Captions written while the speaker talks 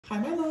Hi,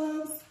 my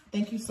loves.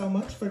 Thank you so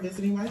much for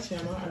visiting my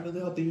channel. I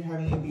really hope that you're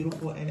having a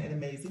beautiful and an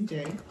amazing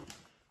day.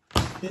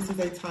 This is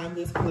a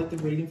timeless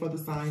collective reading for the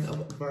sign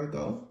of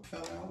Virgo.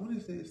 What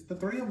is this? The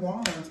Three of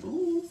Wands.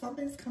 Ooh,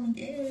 something's coming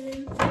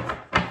in.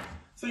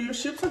 So your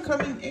ships are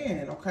coming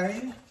in,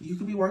 okay? You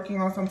could be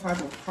working on some type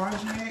of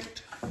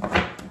project.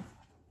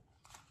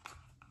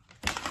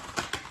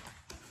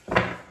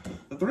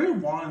 The Three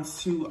of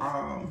Wands too,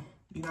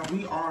 you know,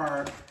 we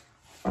are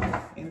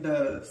in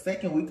the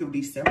second week of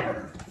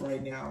December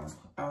right now.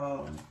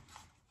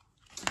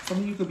 Some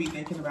of you could be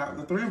thinking about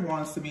the Three of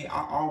Wands. To me,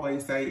 I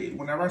always say,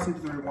 whenever I see the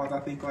Three of Wands, I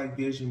think like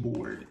vision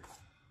board.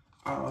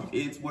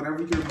 It's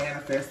whatever you're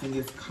manifesting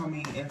is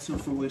coming into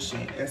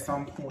fruition at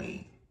some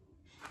point.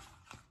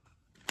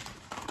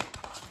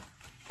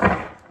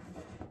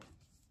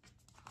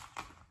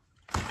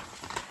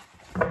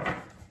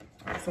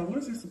 So what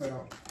is this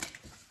about?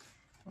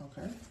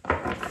 Okay.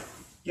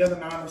 Yeah, the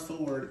Nine of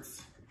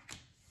Swords.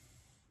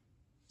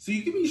 So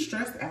you can be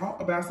stressed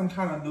out about some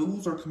kind of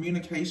news or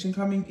communication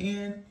coming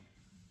in.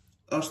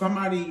 Or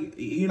somebody,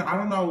 you know, I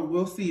don't know,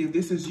 we'll see if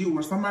this is you.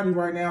 Or somebody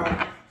right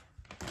now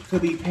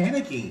could be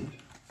panicking.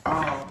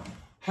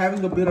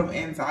 Having a bit of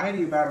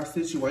anxiety about a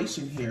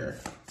situation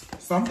here.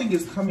 Something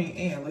is coming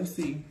in. Let's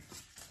see.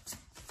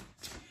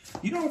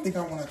 You know what I think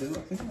I want to do? I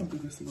think I'm going to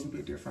do this a little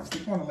bit different. I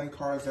think I want to lay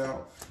cards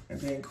out and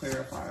then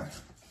clarify.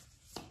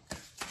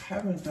 I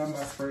haven't done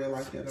my spread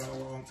like that in a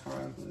long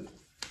time, but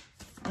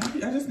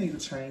I just need to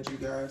change, you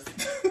guys.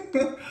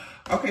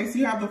 Okay, so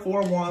you have the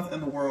Four of Wands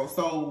and the World.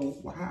 So,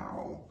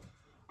 wow.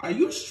 Are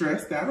you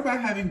stressed out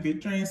about having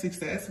victory and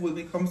success when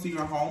it comes to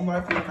your home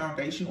life, your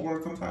foundation,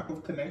 or some type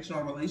of connection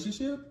or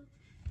relationship?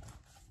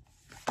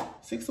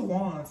 Six of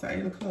Wands, the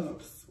Eight of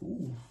Cups.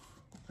 Ooh,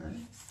 okay.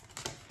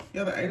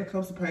 Yeah, the Eight of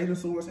Cups, the Page of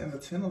Swords, and the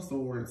Ten of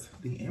Swords,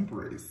 the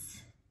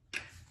Empress.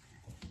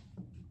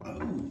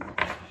 Oh,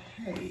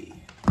 hey,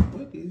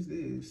 what is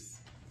this?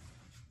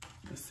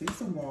 The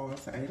Six of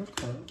Wands, the Eight of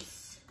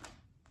Cups,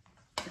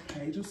 the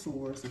Page of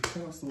Swords, the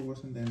Ten of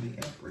Swords, and then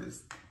the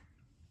Empress.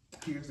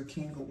 Here's the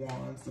King of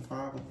Wands, the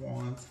Five of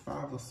Wands,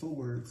 Five of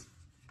Swords.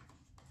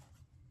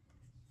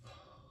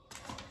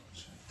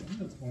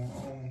 What is going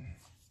on?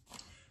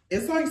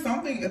 It's like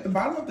something at the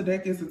bottom of the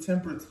deck is the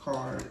Temperance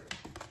card.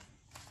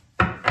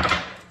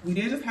 We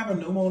did just have a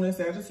new moon in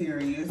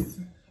Sagittarius.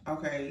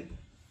 Okay.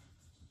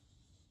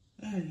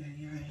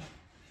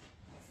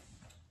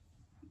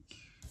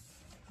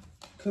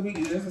 Could be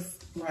this,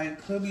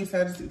 like, could be a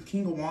Sagittarius,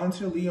 King of Wands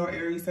here, Leo,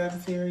 Aries,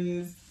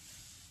 Sagittarius.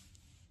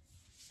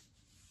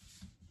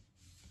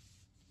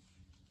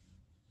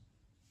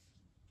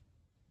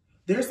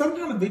 There's some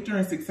kind of victory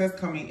and success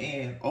coming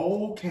in.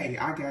 Okay,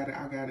 I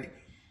got it.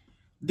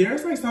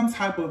 There's like some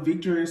type of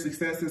victory and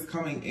success is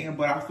coming in,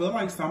 but I feel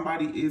like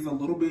somebody is a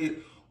little bit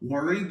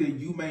worried that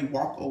you may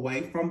walk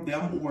away from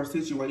them or a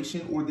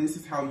situation, or this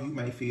is how you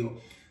may feel.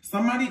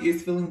 Somebody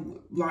is feeling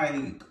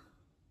like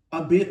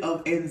a bit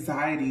of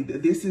anxiety.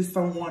 This is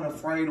someone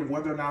afraid of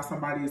whether or not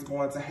somebody is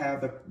going to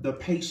have the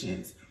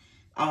patience,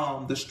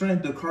 the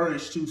strength, the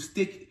courage to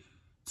stick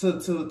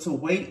to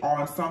wait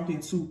on something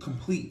to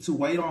complete,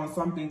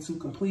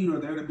 or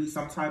there to be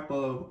some type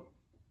of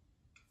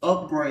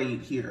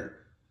upgrade here.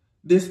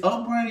 This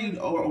upgrade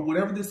or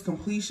whatever this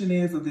completion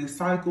is of this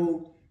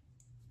cycle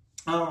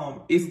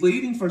is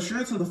leading for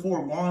sure to the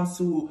Four of Wands,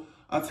 to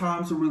a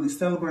time to really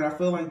celebrate. I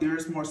feel like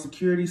there's more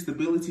security,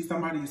 stability.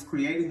 Somebody is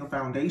creating a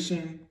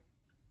foundation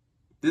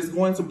that's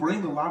going to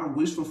bring a lot of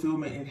wish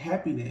fulfillment and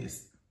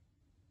happiness.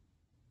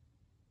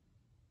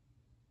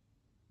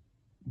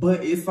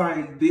 But it's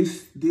like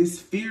this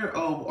fear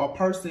of a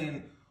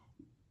person,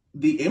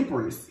 the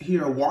Empress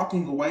here,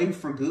 walking away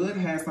for good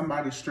has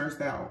somebody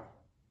stressed out.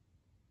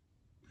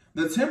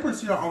 The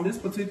Temperance here on this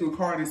particular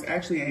card is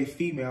actually a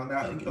female.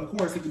 Now, of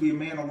course, it could be a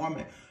man or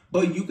woman,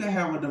 but you could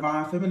have a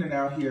divine feminine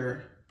out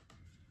here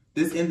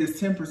that's in this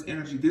Temperance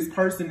energy. This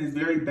person is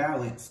very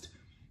balanced.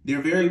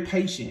 They're very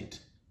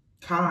patient,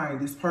 kind.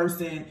 This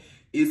person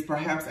is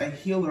perhaps a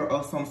healer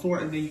of some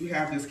sort. And then you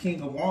have this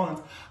King of Wands.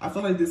 I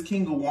feel like this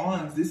King of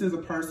Wands, this is a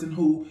person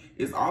who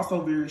is also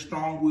very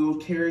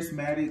strong-willed,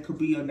 charismatic, could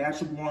be a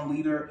natural-born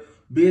leader,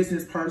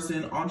 business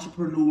person,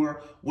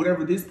 entrepreneur,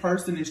 whatever. This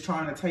person is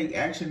trying to take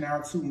action now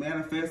to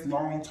manifest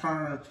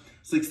long-term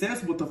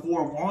success with the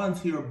Four of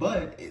Wands here,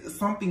 but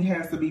something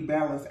has to be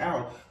balanced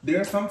out.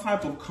 There's some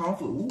type of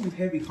conflict. Ooh,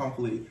 heavy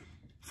conflict.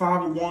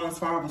 Five of Wands,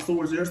 Five of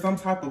Swords. There's some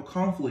type of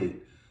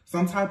conflict,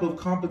 some type of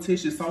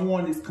competition.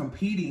 Someone is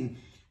competing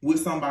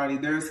with somebody.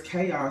 There's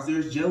chaos.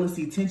 There's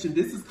jealousy, tension.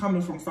 This is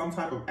coming from some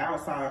type of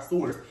outside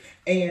source.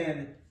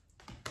 And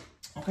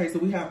okay, so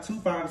we have two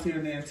fives here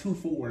and then two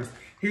fours.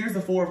 Here's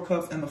the Four of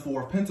Cups and the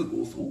Four of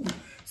Pentacles. Ooh.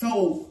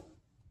 So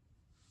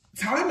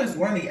time is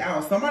running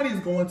out. Somebody is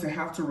going to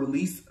have to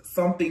release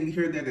something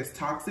here that is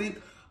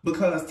toxic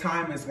because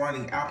time is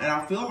running out. And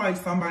I feel like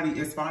somebody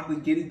is finally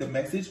getting the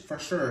message for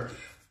sure.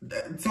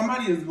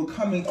 somebody is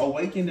becoming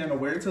awakened and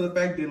aware to the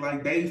fact that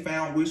like they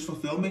found wish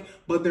fulfillment,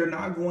 but they're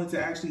not going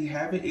to actually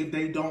have it if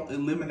they don't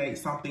eliminate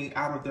something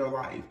out of their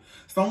life.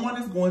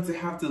 Someone is going to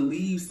have to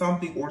leave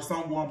something or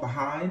someone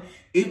behind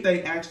if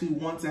they actually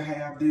want to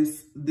have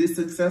this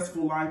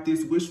successful life,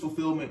 this wish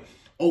fulfillment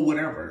or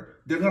whatever.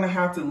 They're going to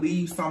have to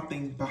leave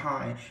something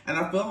behind. And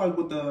I feel like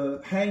with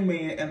the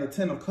Hangman and the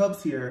Ten of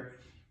Cups here,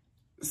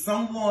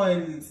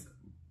 someone's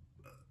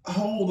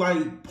whole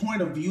like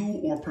point of view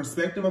or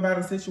perspective about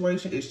a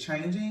situation is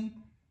changing.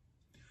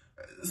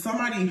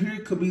 Somebody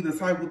here could be the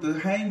type with the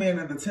Hangman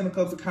and the Ten of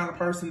Cups, the kind of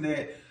person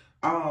that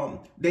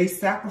they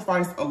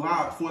sacrifice a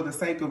lot for the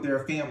sake of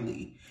their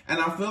family. And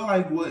I feel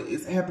like what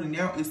is happening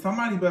now is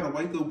somebody better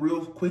wake up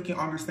real quick and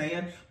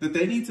understand that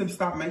they need to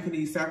stop making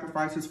these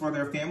sacrifices for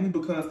their family,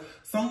 because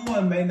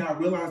someone may not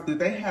realize that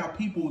they have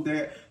people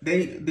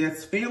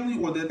that's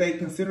family or that they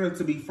consider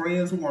to be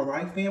friends who are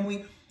like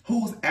family,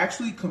 who's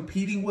actually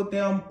competing with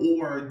them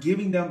or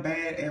giving them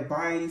bad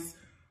advice,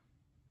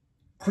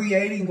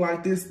 creating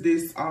like this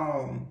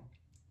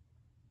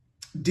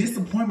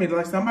disappointment.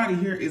 Like somebody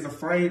here is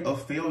afraid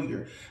of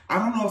failure. I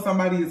don't know if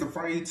somebody is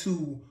afraid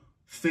to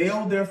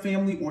fail their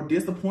family or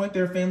disappoint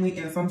their family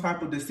in some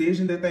type of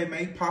decision that they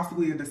make,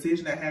 possibly a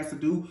decision that has to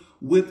do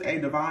with a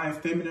divine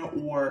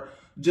feminine or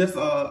just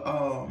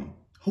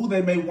who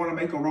they may want to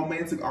make a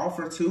romantic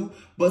offer to.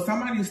 But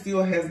somebody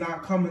still has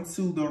not come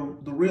into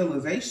the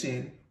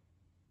realization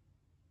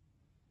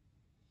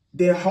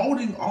they're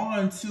holding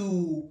on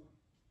to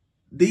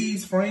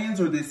these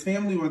friends or this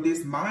family or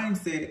this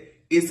mindset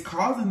is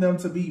causing them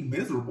to be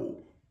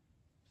miserable.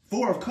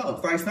 Four of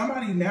Cups. Like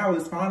somebody now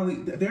is finally,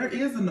 there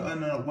is an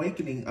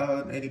awakening,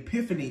 an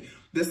epiphany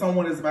that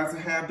someone is about to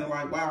have. They're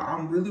like, wow,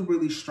 I'm really,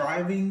 really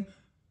striving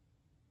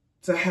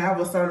to have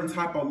a certain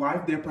type of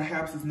life that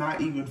perhaps is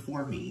not even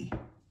for me.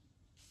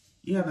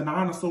 Yeah, the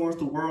Nine of Swords,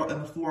 the World,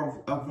 and the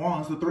Four of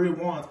Wands, the Three of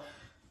Wands.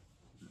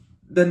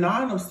 The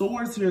Nine of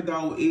Swords here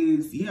though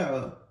is,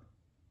 yeah,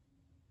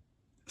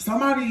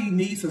 somebody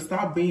needs to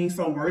stop being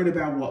so worried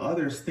about what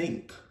others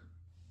think.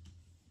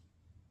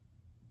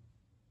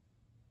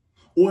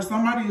 Or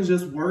somebody is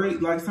just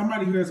worried, like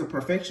somebody here is a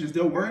perfectionist.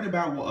 They're worried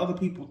about what other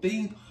people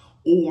think,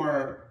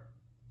 or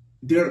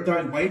they're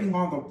like waiting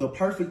on the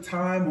perfect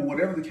time or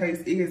whatever the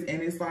case is.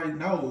 And it's like,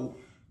 no,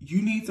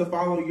 you need to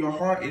follow your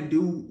heart and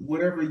do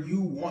whatever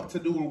you want to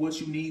do or what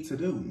you need to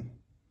do.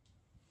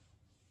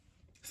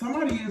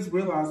 Somebody is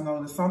realizing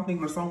though that something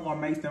or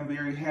someone makes them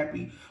very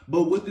happy.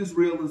 But with this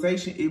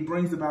realization, it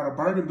brings about a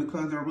burden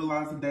because they're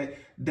realizing that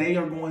they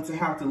are going to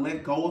have to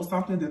let go of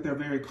something that they're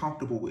very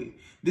comfortable with.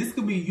 This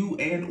could be you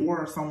and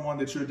or someone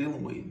that you're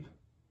dealing with.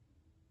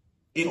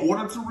 In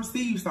order to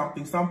receive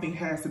something, something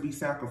has to be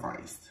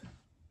sacrificed.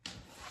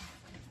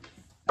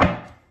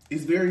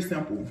 It's very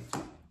simple.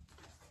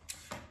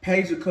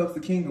 Page of Cups, the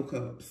King of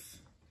Cups.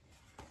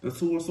 The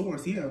Two of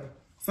Swords, yeah.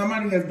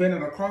 Somebody has been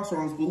at a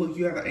crossroads, but look,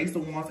 you have the Ace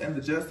of Wands and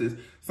the Justice.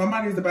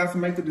 Somebody is about to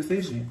make the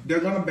decision. They're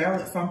going to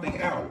balance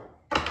something out.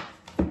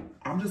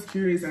 I'm just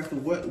curious as to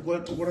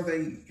what do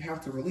they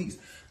have to release.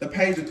 The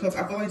Page of Cups,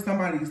 I feel like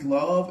somebody's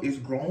love is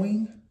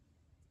growing.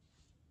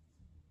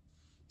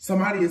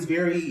 Somebody is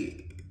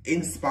very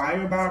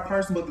inspired by a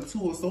person, but the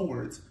Two of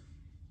Swords,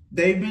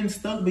 they've been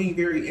stuck being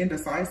very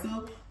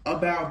indecisive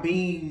about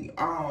being,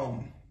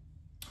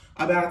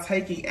 about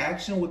taking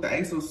action with the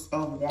Ace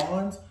of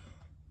Wands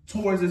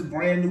towards this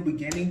brand new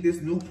beginning,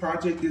 this new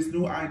project, this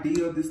new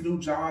idea, this new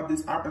job,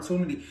 this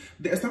opportunity.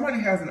 Somebody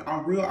has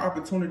a real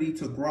opportunity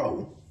to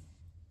grow.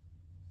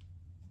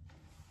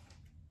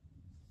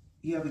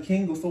 Yeah, the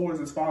King of Swords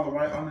is followed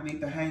right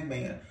underneath the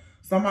Hangman.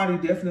 Somebody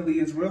definitely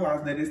is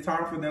realizing that it's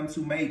time for them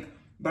to make,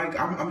 like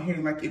I'm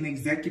hearing like an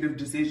executive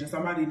decision.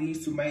 Somebody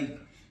needs to make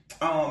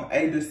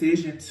a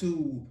decision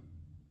to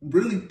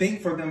really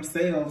think for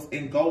themselves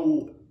and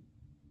go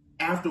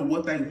after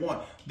what they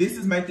want. This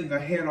is making a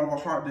head over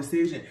heart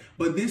decision,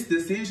 but this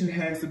decision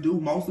has to do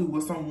mostly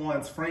with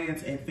someone's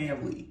friends and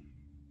family.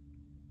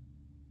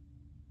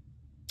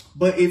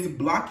 But it's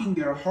blocking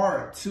their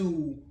heart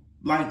to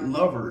like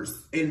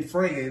lovers and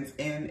friends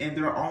and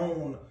their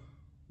own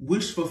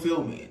wish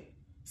fulfillment.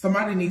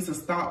 Somebody needs to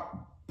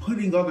stop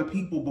putting other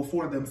people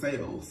before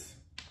themselves.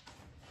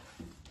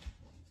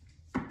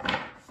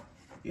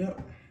 Yep.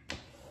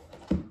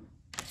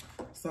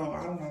 So,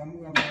 I don't know. I'm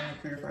going to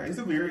clarify. It's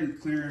a very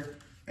clear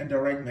and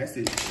direct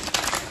message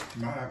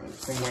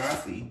from what I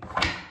see.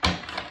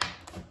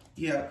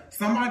 Yeah.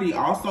 Somebody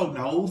also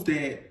knows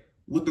that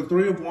with the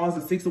Three of Wands,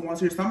 the Six of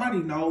Wands here, somebody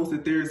knows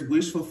that there's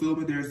wish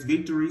fulfillment, there's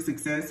victory,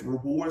 success,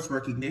 rewards,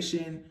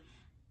 recognition.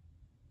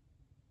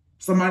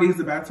 Somebody is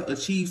about to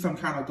achieve some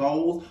kind of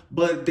goals,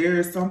 but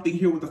there's something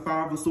here with the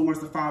Five of Swords,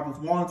 the Five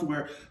of Wands,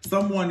 where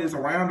someone is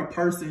around a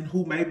person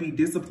who may be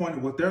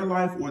disappointed with their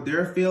life or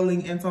they're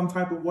feeling in some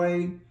type of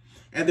way.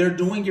 And they're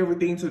doing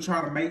everything to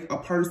try to make a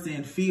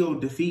person feel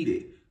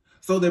defeated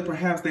so that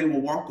perhaps they will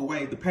walk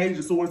away. The Page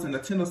of Swords and the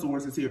Ten of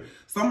Swords is here.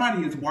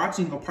 Somebody is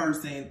watching a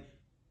person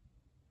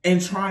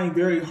and trying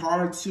very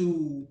hard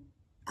to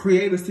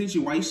create a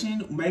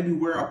situation maybe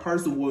where a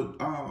person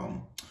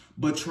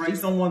betray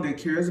someone that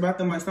cares about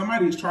them. Like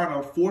somebody is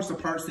trying to force a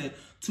person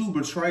to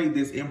betray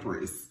this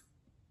Empress.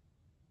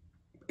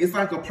 It's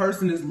like a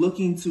person is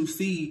looking to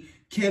see,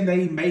 can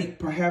they make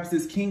perhaps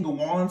this King of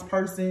Wands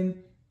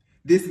person,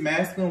 this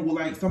masculine, will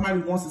like somebody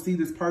wants to see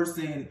this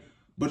person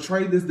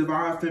betray this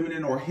divine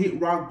feminine or hit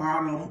rock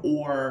bottom,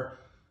 or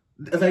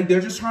like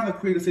they're just trying to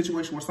create a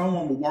situation where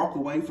someone will walk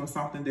away from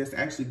something that's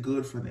actually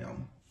good for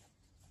them.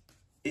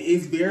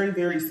 It's very,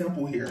 very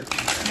simple here.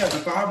 Yeah,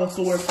 the Five of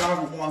Swords, Five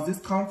of Wands. This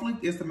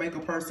conflict is to make a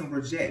person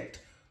reject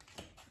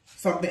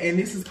something, and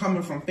this is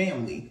coming from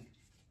family.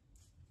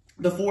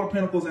 The Four of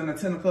Pentacles and the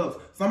Ten of Cups.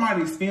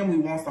 Somebody's family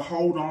wants to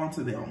hold on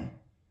to them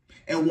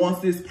and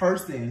wants this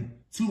person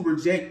to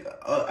reject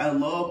a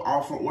love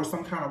offer or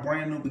some kind of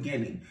brand new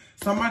beginning.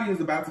 Somebody is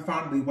about to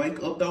finally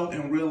wake up, though,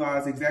 and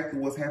realize exactly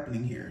what's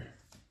happening here.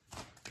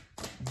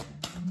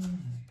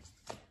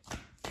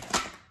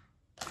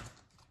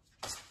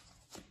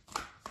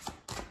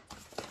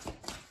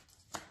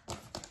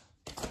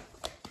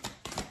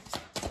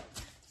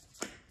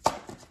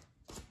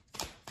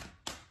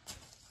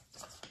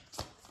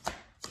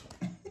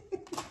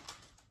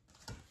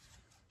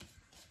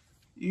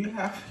 You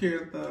have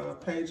here the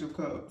Page of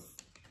Cups.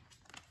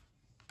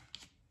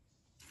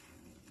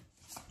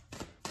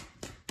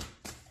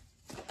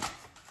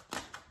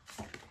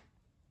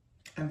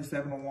 And the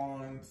Seven of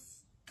Wands.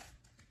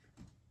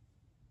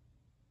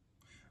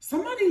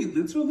 Somebody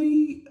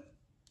literally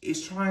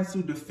is trying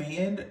to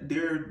defend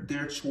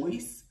their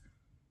choice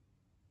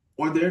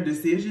or their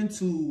decision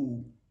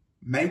to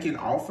make an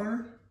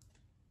offer.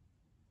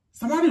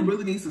 Somebody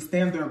really needs to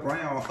stand their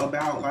ground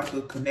about like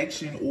a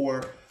connection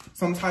or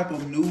some type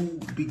of new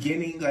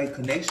beginning, like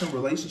connection,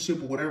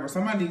 relationship, or whatever.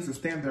 Somebody needs to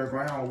stand their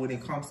ground when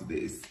it comes to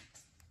this.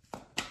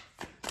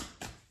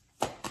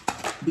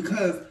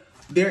 Because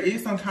there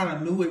is some kind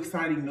of new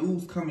exciting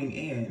news coming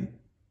in.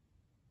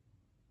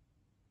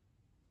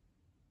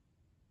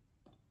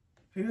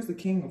 Here's the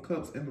King of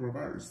Cups in the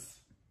reverse.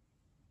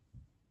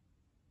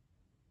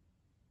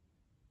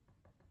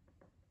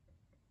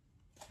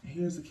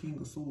 Here's the King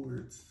of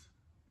Swords.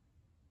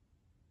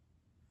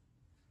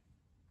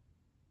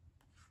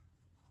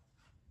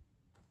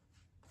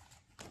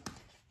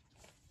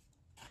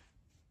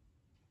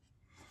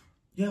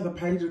 Yeah, the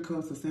Page of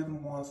Cups, the Seven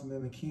of Wands, and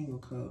then the King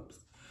of Cups.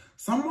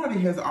 Somebody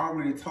has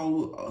already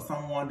told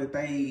someone that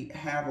they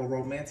have a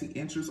romantic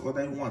interest or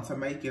they want to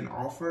make an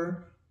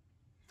offer.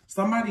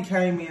 Somebody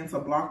came in to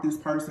block this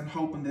person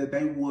hoping that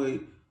they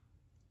would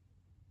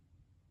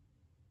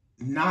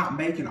not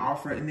make an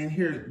offer. And then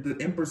here, the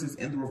Empress is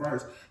in the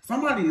reverse.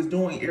 Somebody is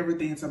doing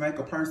everything to make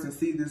a person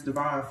see this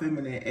divine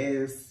feminine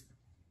as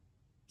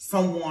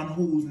someone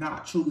who's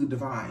not truly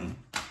divine.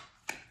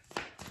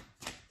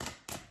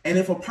 And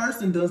if a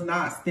person does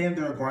not stand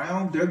their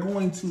ground, they're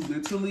going to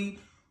literally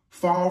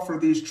fall for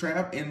this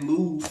trap and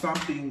lose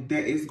something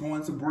that is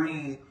going to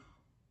bring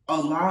a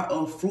lot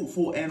of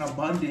fruitful and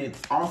abundant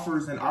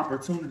offers and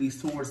opportunities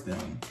towards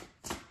them.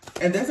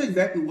 And that's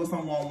exactly what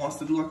someone wants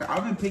to do. Like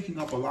I've been picking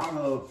up a lot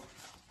of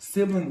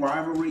sibling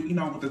rivalry, you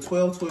know, with the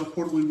 12-12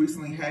 quarter we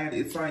recently had.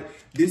 It's like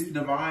this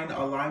divine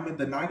alignment.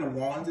 The Knight of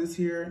Wands is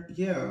here.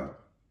 Yeah.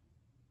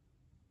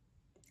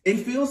 It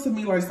feels to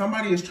me like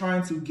somebody is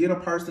trying to get a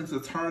person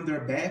to turn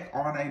their back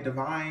on a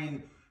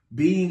divine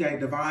being, a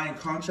divine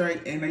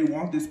contract, and they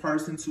want this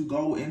person to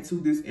go into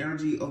this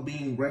energy of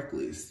being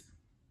reckless.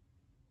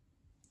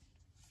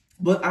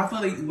 But I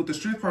feel like with the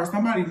Strength card,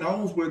 somebody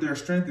knows where their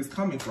strength is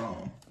coming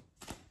from.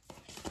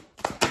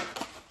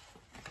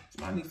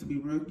 Somebody needs to be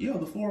real. Yeah,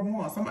 the Four of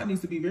Wands. Somebody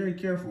needs to be very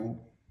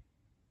careful.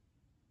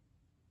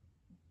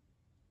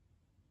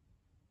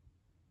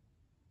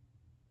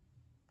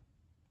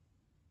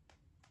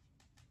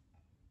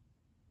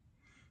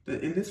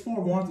 And this Four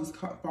of Wands is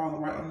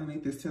falling right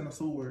underneath this Ten of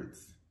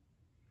Swords.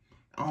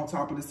 On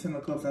top of this Ten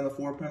of Cups and the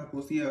Four of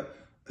Pentacles. Yeah,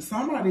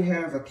 somebody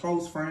has a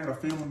close friend, a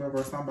family member,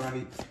 or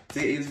somebody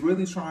that is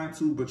really trying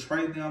to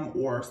betray them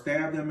or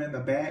stab them in the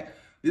back.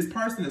 This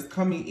person is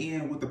coming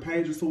in with the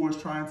Page of Swords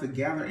trying to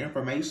gather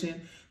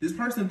information. This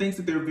person thinks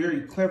that they're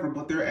very clever,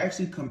 but they're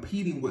actually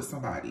competing with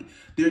somebody.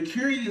 They're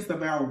curious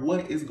about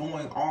what is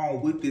going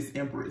on with this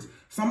Empress.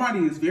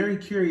 Somebody is very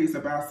curious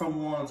about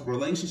someone's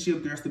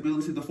relationship, their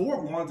stability. The Four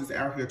of Wands is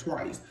out here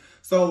twice.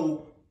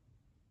 So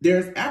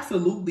there's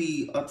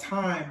absolutely a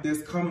time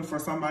that's coming for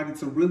somebody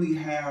to really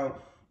have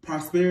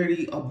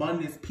prosperity,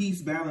 abundance,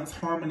 peace, balance,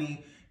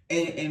 harmony,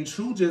 and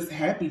true just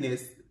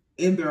happiness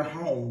in their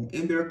home,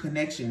 in their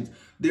connections.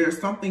 There's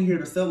something here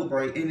to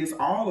celebrate, and it's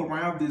all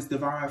around this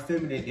divine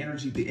feminine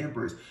energy, the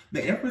Empress.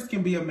 The Empress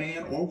can be a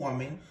man or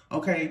woman,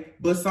 okay?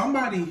 But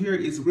somebody here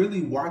is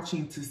really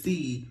watching to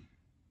see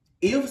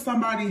if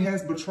somebody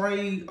has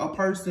betrayed a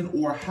person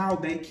or how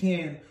they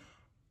can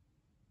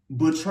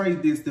betray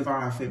this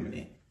divine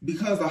feminine.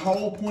 Because the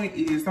whole point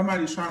is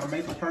somebody's trying to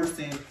make a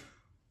person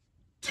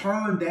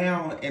turn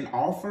down an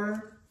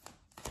offer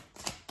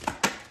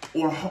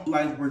or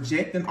like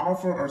reject an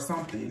offer or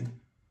something.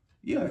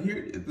 Yeah,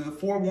 here, the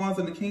Four of Wands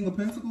and the King of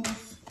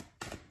Pentacles.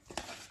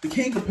 The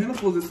King of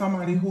Pentacles is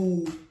somebody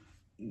who,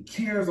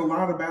 cares a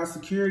lot about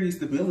security,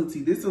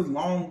 stability. This is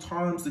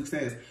long-term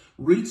success,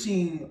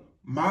 reaching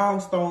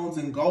milestones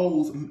and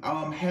goals,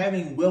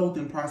 having wealth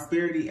and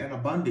prosperity and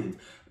abundance.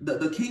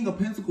 The King of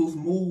Pentacles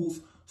moves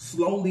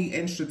slowly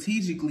and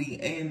strategically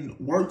and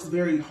works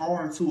very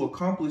hard to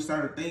accomplish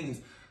certain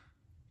things.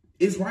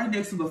 It's right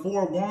next to the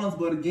Four of Wands,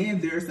 but again,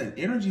 there's an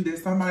energy that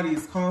somebody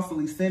is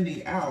constantly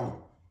sending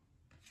out.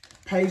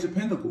 Page of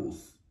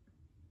Pentacles.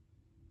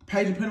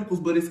 Page of Pentacles,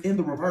 but it's in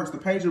the reverse. The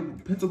Page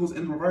of Pentacles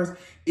in the reverse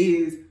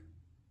is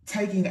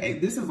taking a,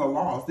 this is a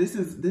loss. This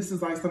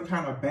is like some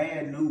kind of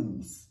bad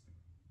news.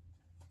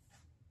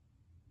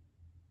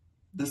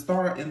 The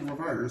Star in the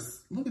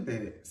reverse. Look at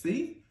that.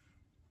 See?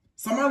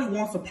 Somebody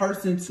wants a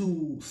person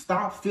to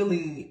stop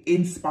feeling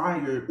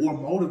inspired or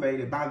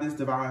motivated by this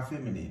divine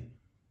feminine.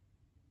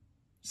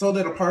 So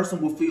that a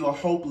person will feel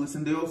hopeless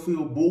and they'll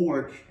feel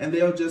bored and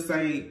they'll just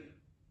say,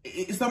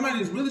 somebody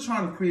is really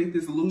trying to create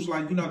this illusion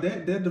like, you know,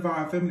 that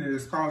divine feminine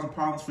is causing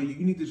problems for you.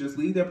 You need to just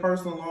leave that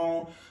person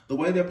alone. The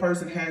way that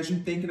person has you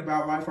thinking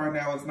about life right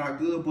now is not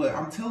good. But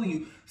I'm telling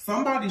you,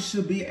 somebody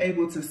should be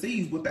able to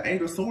see with the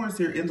Eight of Swords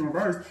here in the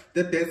reverse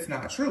that that's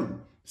not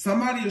true.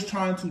 Somebody is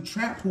trying to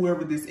trap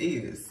whoever this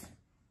is.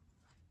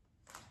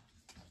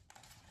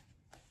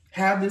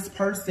 Have this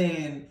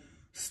person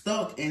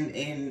stuck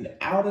and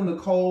out in the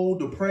cold,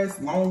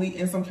 depressed, lonely,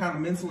 in some kind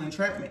of mental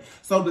entrapment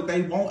so that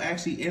they won't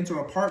actually enter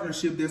a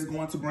partnership that's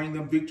going to bring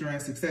them victory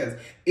and success.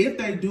 If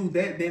they do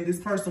that, then this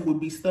person would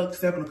be stuck,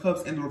 Seven of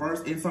Cups in the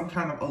reverse, in some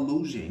kind of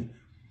illusion,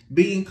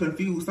 being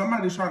confused.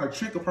 Somebody's trying to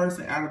trick a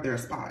person out of their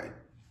spot.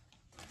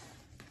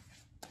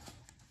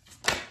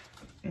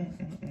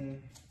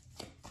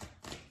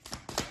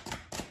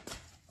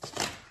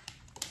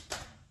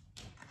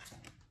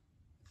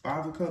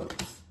 Five of Cups.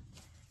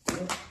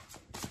 Yep.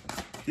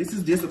 This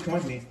is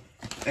disappointment.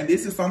 And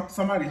this is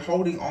somebody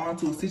holding on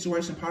to a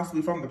situation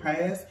possibly from the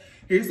past.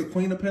 Here's the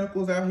Queen of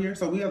Pentacles out here.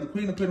 So we have the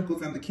Queen of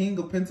Pentacles and the King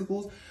of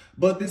Pentacles.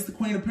 But this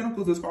Queen of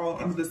Pentacles is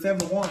falling under the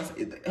Seven of Wands.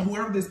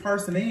 Whoever this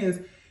person is,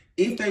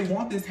 if they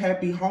want this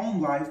happy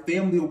home life,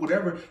 family, or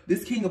whatever,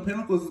 this King of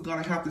Pentacles is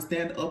going to have to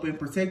stand up and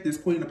protect this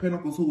Queen of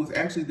Pentacles, who is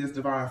actually this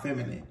divine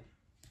feminine.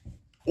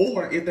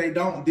 Or if they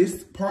don't,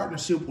 this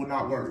partnership will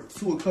not work.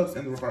 Two of Cups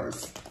in the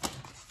reverse.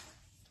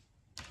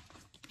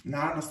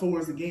 Nine of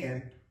Swords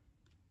again.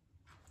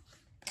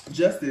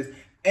 Justice.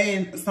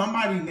 And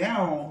somebody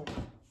now,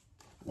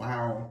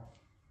 wow.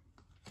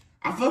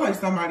 I feel like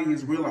somebody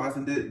is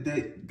realizing that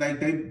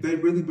they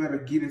really better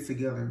get it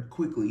together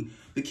quickly.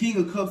 The King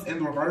of Cups in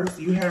the reverse,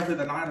 you have here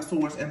the Nine of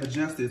Swords and the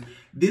Justice.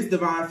 This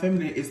divine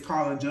feminine is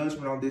calling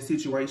judgment on this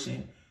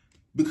situation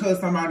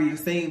because somebody is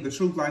saying the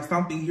truth, like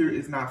something here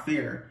is not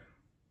fair.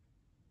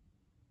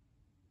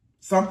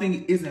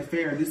 Something isn't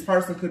fair. This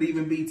person could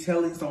even be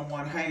telling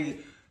someone, hey,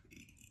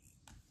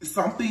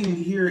 something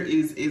here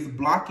is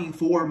blocking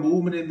forward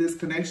movement in this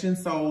connection,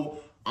 so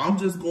I'm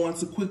just going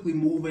to quickly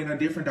move in a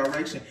different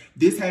direction.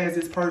 This has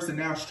this person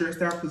now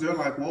stressed out because they're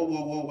like, whoa,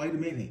 whoa, whoa, wait a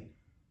minute.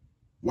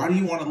 Why do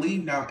you want to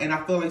leave now? And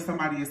I feel like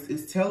somebody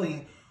is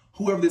telling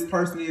whoever this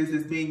person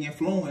is being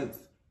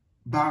influenced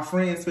by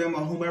friends, family,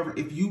 or whomever,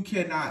 if you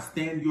cannot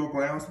stand your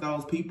ground to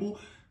those people,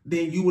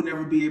 then you will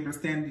never be able to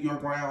stand your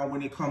ground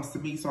when it comes to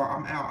me. So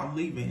I'm out, I'm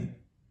leaving.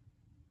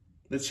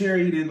 The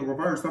Chariot in the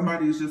reverse,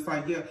 somebody is just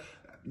like, yeah,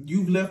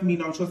 you've left me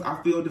no choice.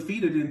 I feel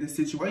defeated in this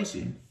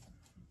situation.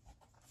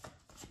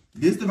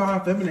 This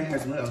divine feminine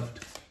has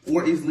left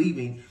or is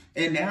leaving.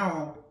 And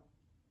now,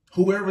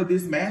 whoever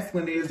this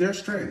masculine is, they're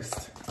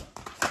stressed.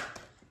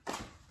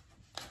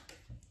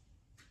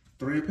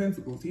 Three of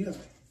Pentacles, yeah.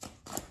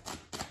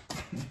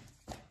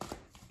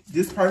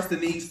 This person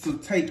needs to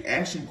take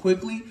action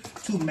quickly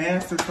to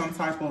master some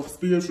type of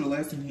spiritual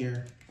lesson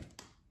here.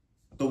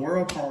 The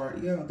World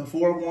card, yeah. The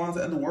Four of Wands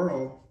and the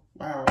World.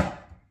 Wow.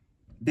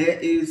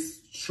 That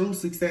is true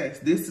success.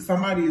 This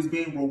somebody is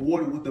being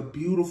rewarded with a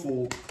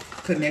beautiful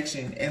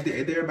connection, and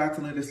they're about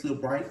to let it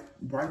slip right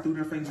through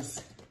their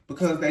fingers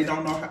because they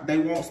don't know how, they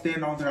won't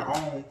stand on their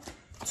own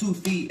 2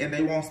 feet, and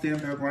they won't stand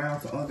their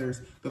ground to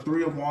others. The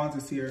Three of Wands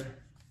is here.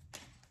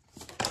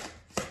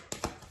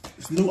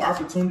 It's new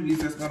opportunities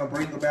that's going to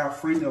bring about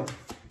freedom,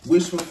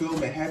 wish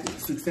fulfillment,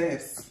 happiness,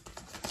 success.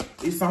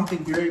 It's something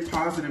very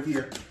positive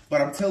here,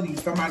 but I'm telling you,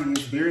 somebody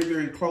is very,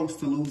 very close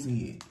to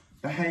losing it.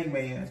 The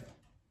Hangman.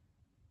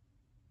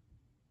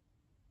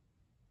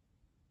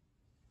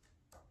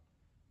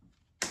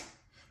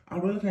 I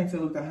really can't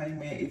tell if the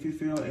Hangman, if you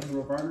feel in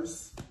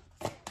reverse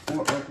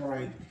or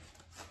upright.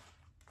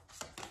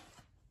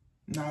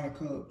 Nine of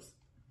Cups.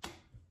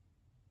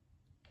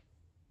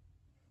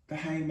 The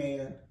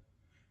Hangman.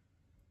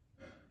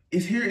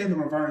 It's here in the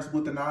reverse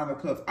with the Nine of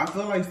Cups. I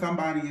feel like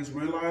somebody is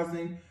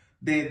realizing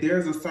that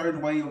there's a certain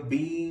way of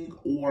being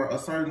or a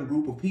certain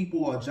group of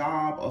people, a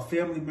job, a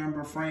family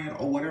member, friend,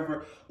 or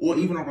whatever, or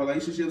even a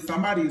relationship.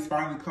 Somebody has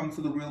finally come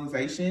to the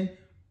realization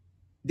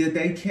that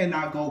they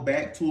cannot go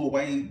back to a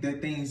way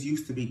that things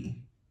used to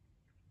be.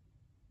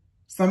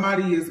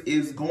 Somebody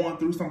is going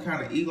through some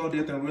kind of ego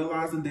death and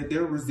realizing that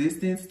their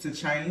resistance to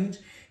change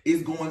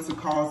is going to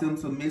cause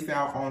them to miss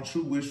out on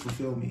true wish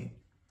fulfillment.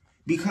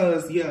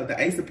 Because, yeah,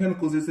 the Ace of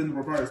Pentacles is in the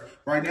reverse.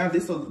 Right now,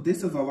 this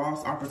is a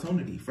lost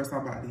opportunity for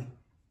somebody.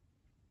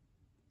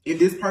 If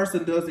this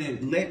person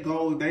doesn't let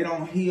go, if they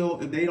don't heal,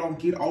 if they don't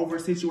get over a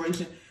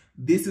situation,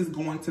 this is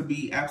going to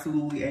be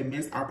absolutely a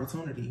missed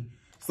opportunity.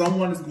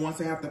 Someone is going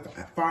to have to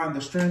find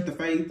the strength, the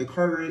faith, the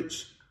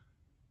courage,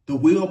 the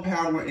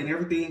willpower, and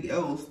everything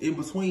else in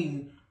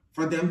between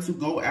for them to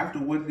go after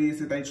what it is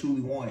that they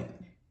truly want.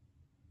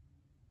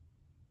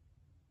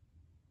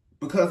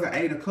 Because the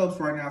Eight of Cups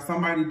right now,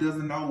 somebody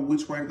doesn't know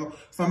which way to go.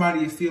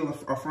 Somebody is still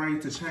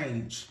afraid to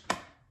change.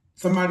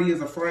 Somebody is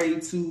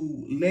afraid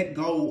to let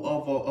go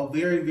of a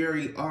very,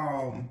 very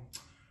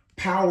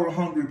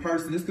power-hungry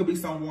person. This could be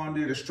someone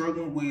that is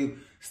struggling with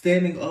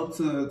standing up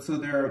to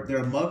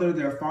their mother,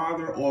 their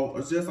father,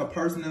 or just a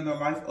person in their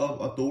life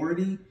of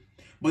authority.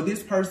 But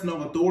this person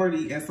of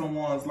authority in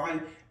someone's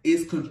life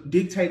is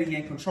dictating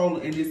and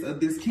controlling. And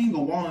this King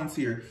of Wands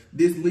here,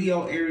 this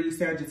Leo, Aries,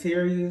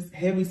 Sagittarius,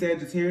 heavy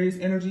Sagittarius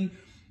energy,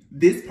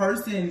 this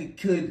person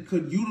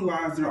could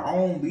utilize their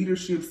own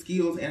leadership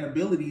skills and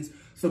abilities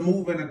to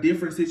move in a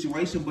different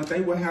situation, but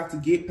they will have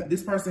to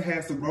this person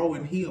has to grow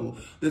and heal.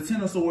 The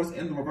Ten of Swords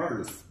in the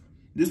reverse.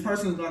 This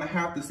person is going to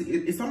have to see,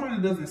 if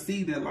somebody doesn't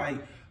see that, like,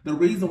 the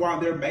reason why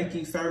they're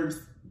making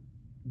certain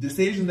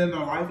decisions in their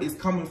life is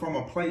coming from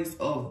a place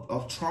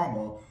of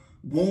trauma,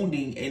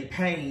 wounding, and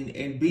pain,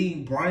 and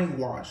being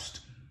brainwashed.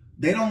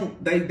 They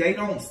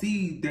don't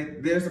see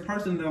that there's a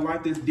person in their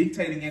life that's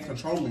dictating and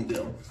controlling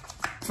them.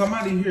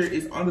 Somebody here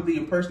is under the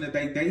impression that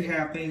they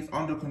have things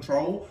under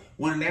control,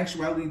 when in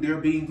actuality they're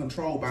being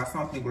controlled by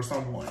something or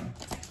someone.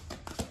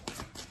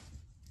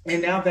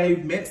 And now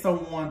they've met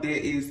someone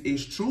that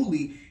is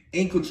truly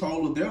in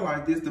control of their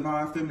life, this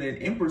Divine Feminine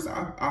Empress,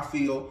 I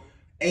feel.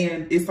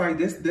 And it's like,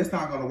 that's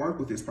not going to work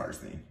with this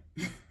person.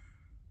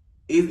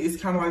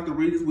 It's kind of like the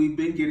readings we've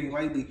been getting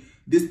lately.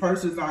 This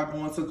person's not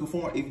going to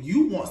conform. If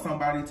you want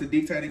somebody to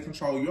dictate and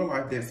control your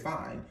life, that's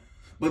fine.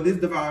 But this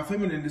Divine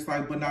Feminine is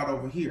like, but not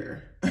over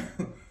here.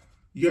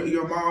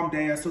 Your mom,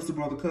 dad, sister,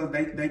 brother,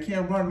 cousin, they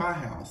can't run my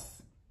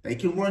house. They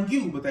can run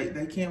you, but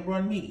they can't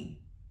run me.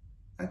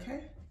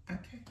 Okay?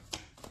 Okay.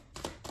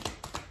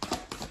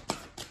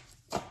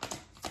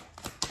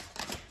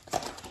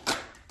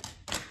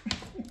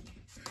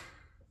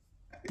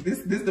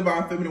 This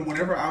Divine Feminine,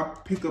 whenever I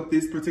pick up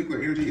this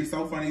particular energy, it's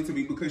so funny to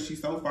me because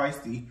she's so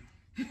feisty.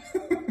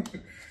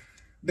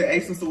 The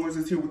Ace of Swords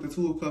is here with the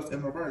Two of Cups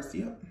in reverse.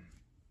 Yep.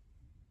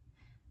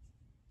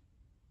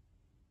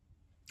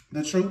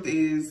 The truth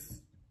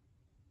is,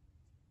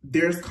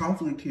 there's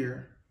conflict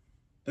here.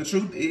 The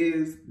truth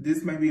is,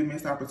 this may be a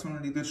missed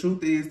opportunity. The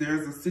truth is,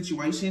 there's a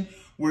situation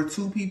where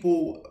two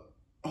people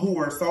who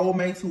are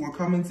soulmates, who are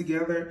coming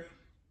together,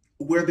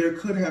 where there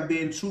could have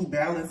been true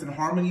balance and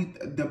harmony.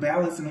 The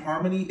balance and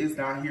harmony is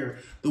not here.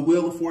 The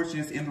Wheel of Fortune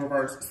is in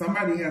reverse.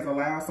 Somebody has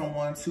allowed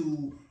someone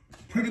to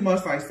pretty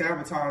much like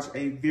sabotage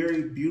a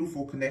very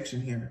beautiful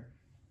connection here.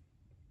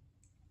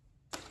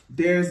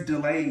 There's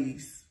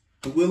delays.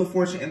 The Wheel of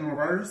Fortune in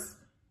reverse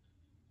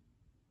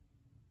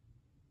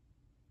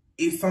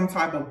is some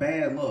type of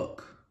bad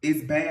luck.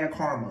 It's bad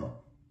karma.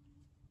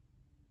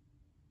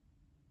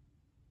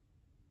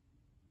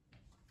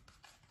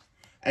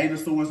 Eight of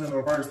Swords in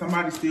reverse.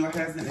 Somebody still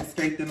hasn't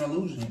escaped an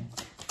illusion.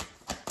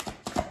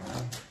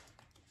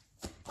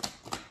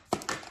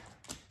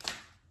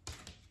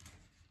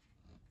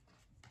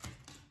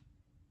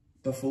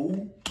 The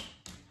Fool.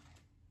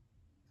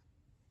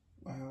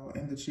 Wow.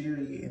 And the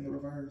Chariot in the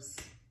reverse.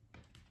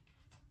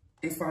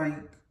 It's like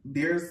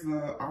there's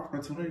the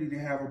opportunity to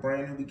have a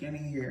brand new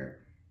beginning here.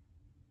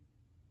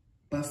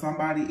 But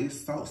somebody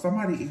is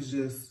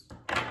just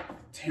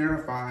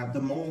terrified.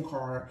 The Moon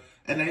card.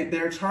 And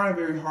they're trying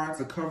very hard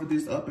to cover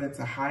this up and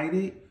to hide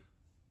it.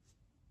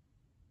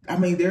 I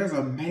mean, there's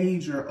a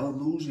major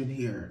illusion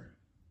here.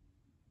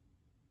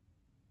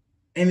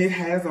 And it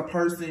has a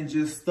person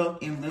just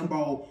stuck in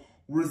limbo,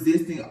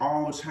 resisting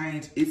all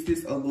change. It's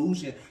this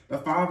illusion. The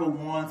Five of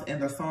Wands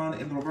and the Sun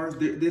in the reverse.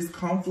 This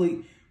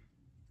conflict,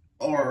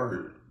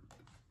 or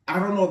I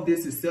don't know if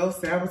this is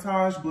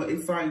self-sabotage, but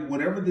it's like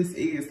whatever this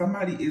is,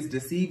 somebody is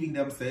deceiving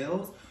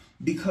themselves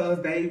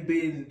because they've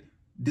been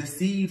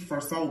deceived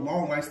for so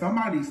long. Like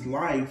somebody's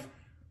life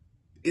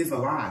is a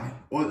lie,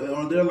 or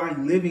they're like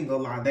living a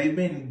lie. They've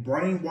been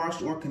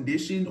brainwashed or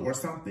conditioned or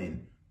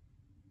something.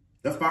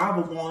 The Five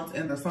of Wands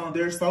and the Sun,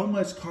 there's so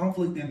much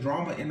conflict and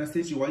drama in the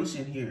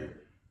situation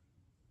here.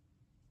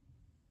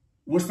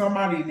 Where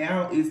somebody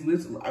now is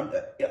literally,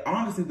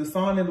 honestly, the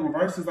Sun in the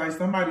reverse is like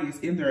somebody is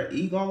in their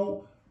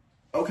ego.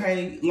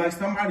 Okay, like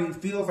somebody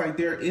feels like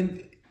they're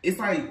in, it's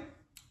like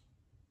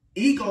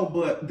ego,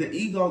 but the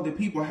ego that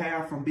people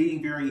have from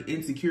being very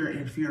insecure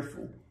and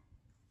fearful.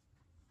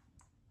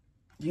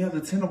 Yeah, the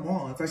Ten of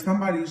Wands. Like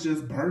somebody's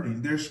just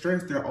burdened. They're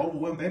stressed. They're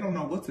overwhelmed. They don't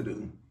know what to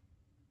do.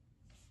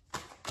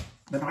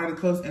 The Knight of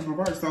Cups in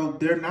reverse. So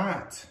they're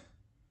not,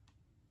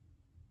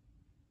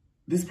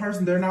 this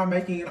person, they're not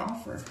making an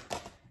offer.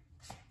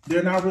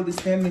 They're not really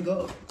standing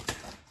up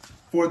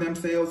for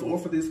themselves or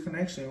for this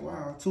connection.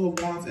 Wow. Two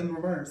of Wands in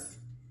reverse.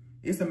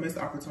 It's a missed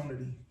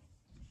opportunity.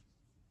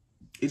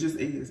 It just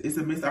is. It's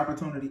a missed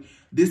opportunity.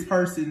 This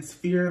person's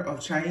fear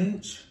of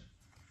change,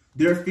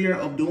 their fear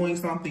of doing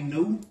something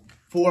new.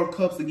 Four of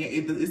Cups again.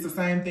 It's the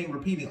same thing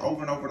repeating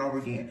over and over and over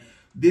again.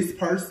 This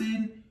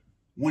person,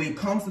 when it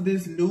comes to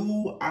this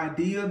new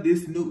idea,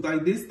 this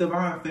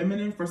divine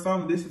feminine, for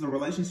some, this is a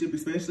relationship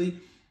especially,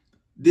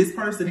 this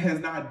person has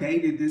not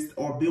dated this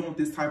or been with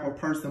this type of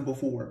person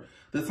before.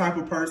 The type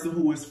of person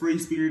who is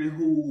free-spirited,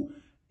 who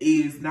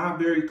is not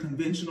very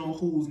conventional,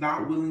 who's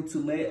not willing to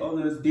let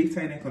others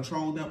dictate and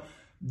control them.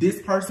 This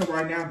person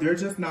right now, they're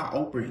just not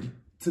open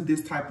to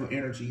this type of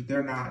energy.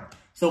 They're not.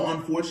 So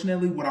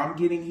unfortunately, what I'm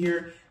getting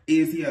here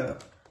is, yeah,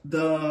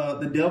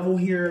 the devil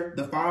here,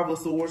 the Five of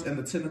Swords, and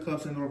the Ten of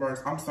Cups in the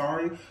reverse. I'm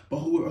sorry, but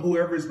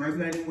whoever is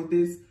resonating with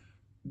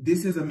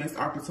this is a missed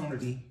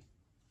opportunity.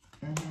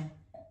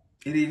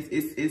 It is.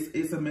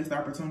 It's a missed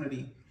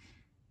opportunity.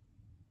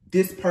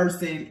 This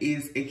person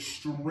is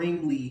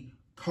extremely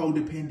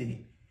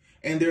codependent,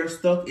 and they're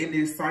stuck in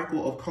this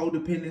cycle of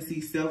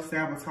codependency,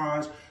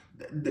 self-sabotage.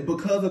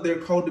 Because of their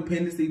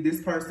codependency,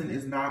 this person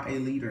is not a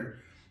leader.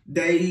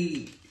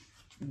 They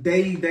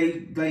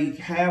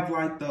have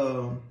like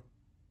the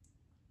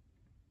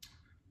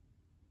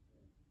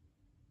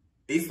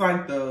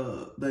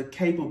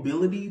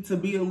capability to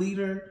be a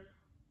leader,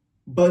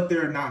 but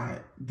they're not.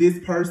 This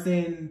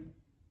person,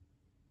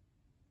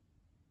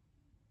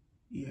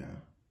 yeah.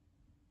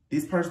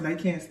 This person, they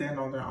can't stand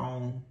on their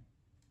own.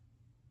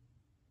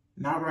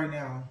 Not right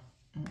now.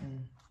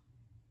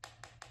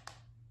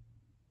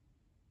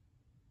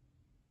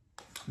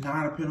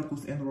 Nine of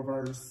Pentacles in the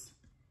reverse.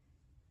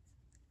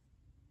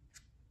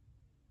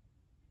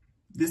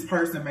 This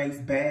person makes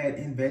bad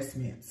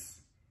investments.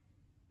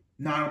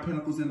 Nine of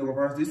Pentacles in the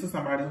reverse. This is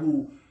somebody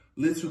who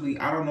literally,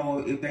 I don't know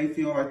if they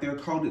feel like they're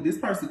coded. This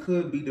person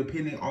could be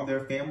depending on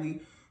their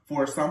family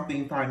for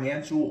something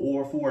financial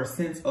or for a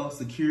sense of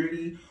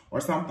security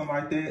or something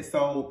like that.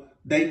 So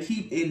they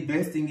keep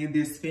investing in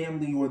this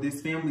family or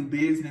this family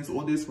business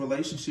or this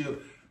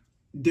relationship.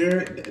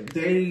 They're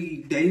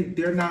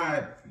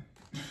not,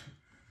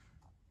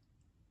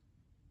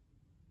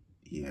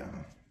 yeah.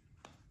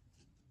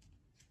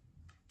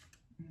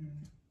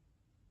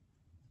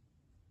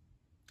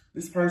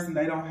 This person,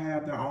 they don't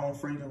have their own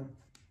freedom.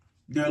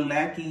 They're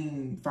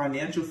lacking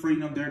financial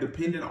freedom. They're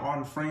dependent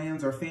on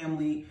friends or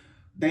family.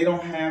 They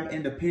don't have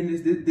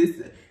independence.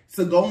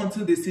 So go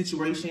into this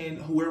situation,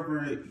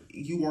 whoever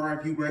you are,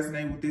 if you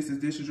resonate with this,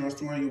 if this is your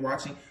story you're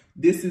watching,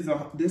 this is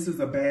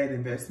a bad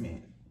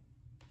investment.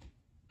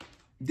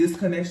 This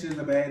connection is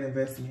a bad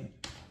investment.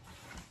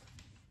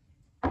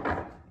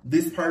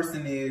 This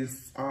person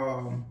is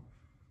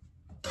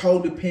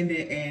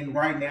codependent, and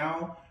right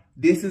now,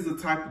 this is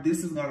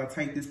going to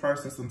take this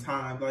person some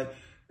time. Like,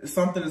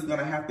 something is going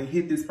to have to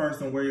hit this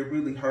person where it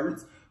really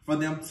hurts for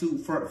them to,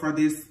 for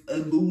this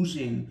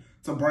illusion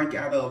to break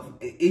out of.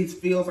 It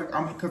feels like,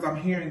 because I'm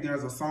hearing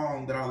there's a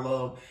song that I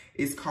love.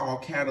 It's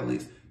called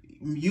Catalyst.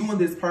 You and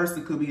this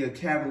person could be a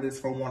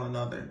catalyst for one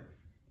another.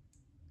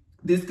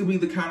 This could be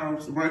the kind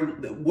of,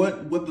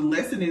 what the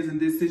lesson is in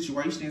this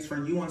situation is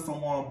for you and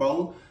someone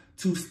both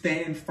to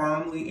stand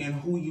firmly in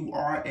who you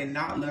are and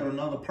not let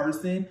another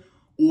person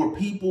or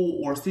people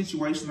or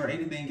situation or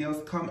anything else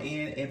come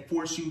in and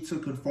force you to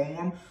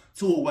conform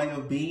to a way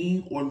of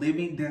being or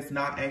living that's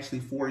not actually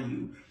for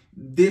you.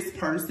 This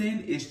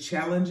person is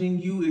challenging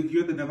you, if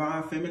you're the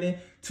divine feminine,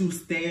 to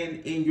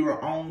stand in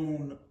your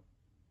own,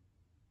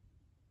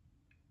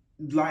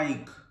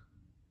 like,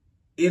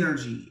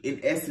 energy, in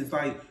essence.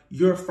 Like,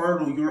 you're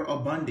fertile, you're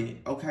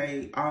abundant,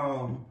 okay?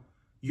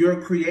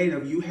 You're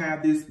creative, you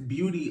have this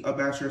beauty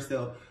about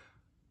yourself.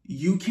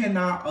 You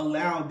cannot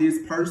allow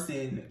this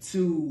person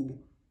to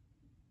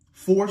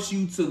force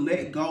you to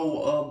let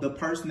go of the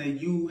person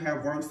that you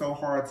have worked so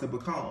hard to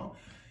become.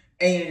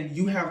 And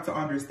you have to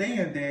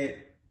understand that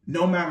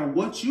no matter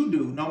what you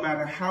do, no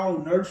matter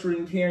how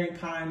nurturing, caring,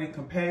 kind, and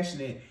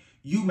compassionate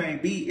you may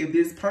be, if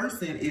this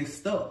person is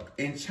stuck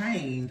and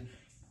chained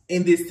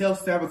in this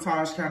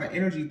self-sabotage kind of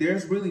energy,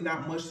 there's really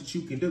not much that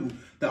you can do.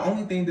 The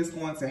only thing that's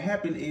going to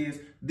happen is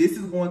this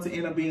is going to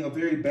end up being a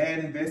very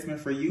bad investment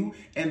for you,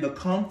 and the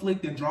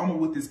conflict and drama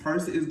with this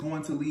person is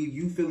going to leave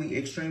you feeling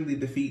extremely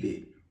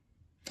defeated,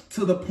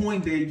 to the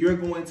point that you're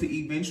going to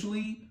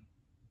eventually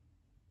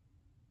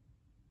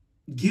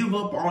give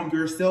up on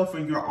yourself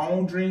and your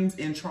own dreams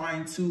in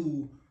trying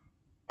to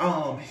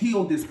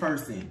heal this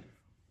person.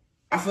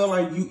 I feel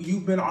like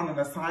you've been on an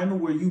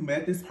assignment where you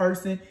met this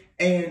person,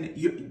 and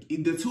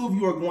the two of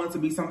you are going to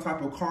be some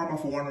type of karma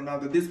for one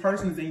another. This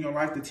person is in your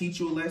life to teach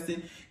you a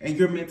lesson, and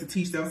you're meant to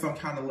teach them some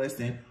kind of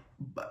lesson.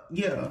 But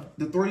yeah,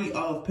 the Three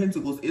of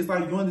Pentacles. It's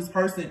like you and this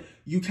person,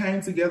 you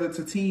came together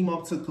to team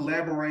up, to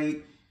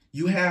collaborate.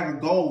 You had a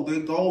goal.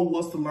 The goal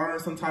was to learn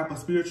some type of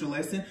spiritual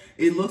lesson.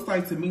 It looks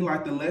like to me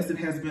like the lesson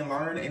has been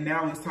learned, and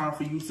now it's time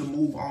for you to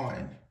move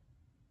on.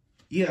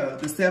 Yeah,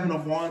 the Seven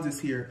of Wands is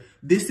here.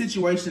 This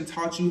situation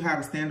taught you how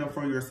to stand up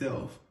for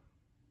yourself.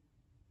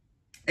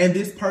 And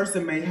this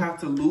person may have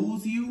to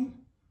lose you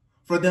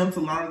for them to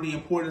learn the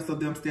importance of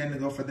them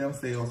standing up for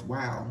themselves.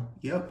 Wow.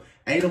 Yep.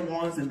 Eight of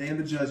Wands and then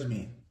the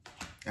Judgment.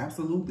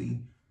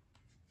 Absolutely.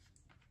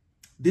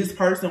 This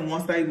person,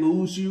 once they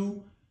lose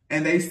you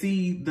and they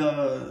see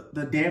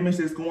the damage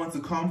that's going to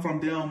come from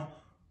them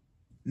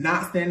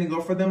not standing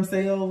up for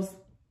themselves,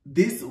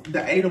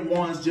 the Eight of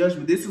Wands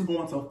judgment, this is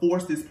going to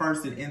force this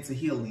person into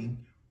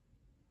healing.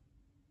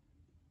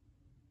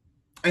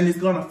 And it's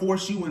going to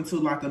force you into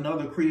like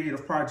another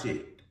creative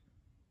project.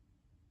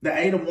 The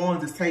Eight of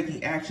Wands is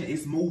taking action.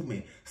 It's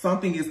movement.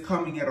 Something is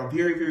coming at a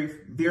very, very,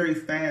 very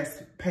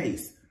fast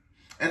pace.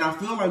 And I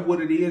feel like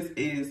what it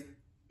is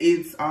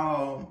it's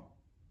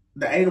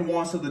the Eight of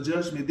Wands to the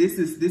Judgment. This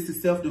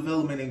is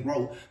self-development and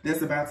growth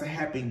that's about to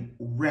happen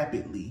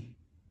rapidly.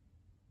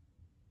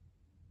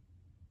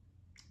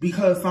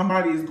 Because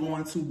somebody is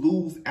going to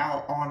lose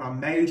out on a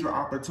major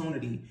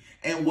opportunity.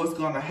 And what's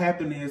going to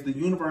happen is the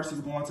universe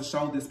is going to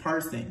show this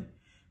person.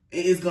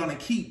 It is going to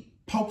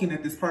keep poking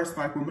at this person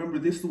like, remember,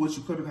 this is what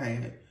you could have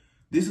had.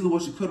 This is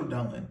what you could have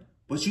done.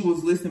 But you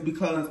was listening,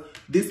 because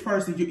this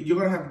person, you're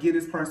going to have to get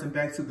this person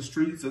back to the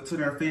streets or to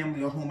their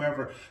family or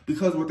whomever.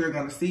 Because what they're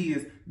going to see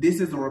is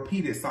this is a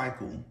repeated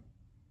cycle.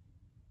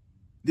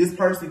 This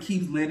person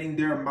keeps letting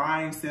their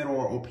mindset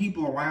or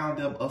people around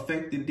them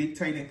affect and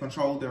dictate and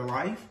control their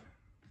life.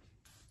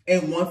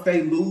 And once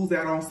they lose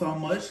out on so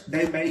much,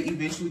 they may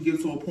eventually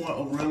get to a point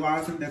of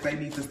realizing that they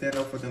need to stand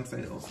up for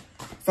themselves.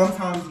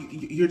 Sometimes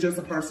you're just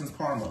a person's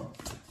karma.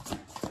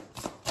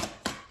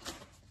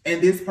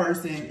 And this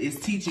person is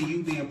teaching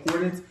you the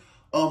importance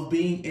of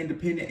being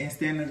independent and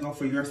standing up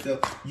for yourself.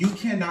 You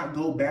cannot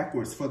go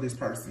backwards for this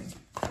person.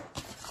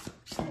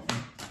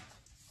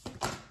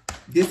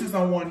 This is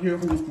someone here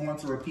who is going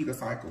to repeat a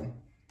cycle.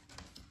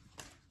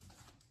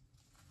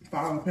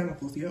 Five of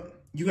Pentacles, yep.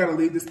 You got to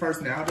leave this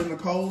person out in the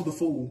cold, the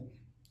Fool,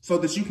 so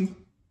that you can,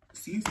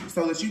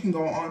 so that you can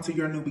go on to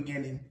your new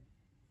beginning.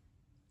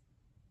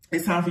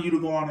 It's time for you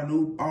to go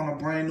on a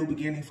brand new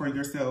beginning for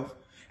yourself.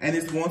 And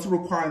it's going to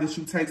require that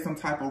you take some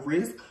type of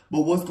risk.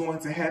 But what's going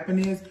to happen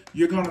is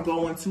you're going to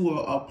go into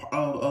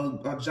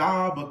a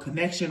job, a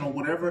connection, or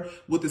whatever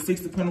with the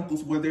Six of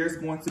Pentacles, where there's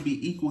going to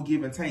be equal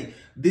give and take.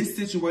 This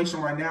situation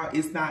right now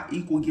is not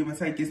equal give and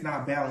take. It's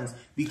not balanced,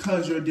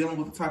 because you're dealing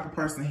with the type of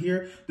person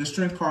here, the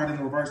Strength card in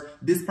the reverse.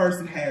 This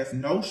person has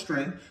no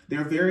strength.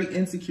 They're very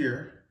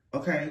insecure,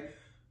 okay?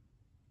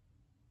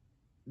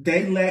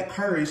 They lack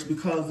courage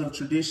because of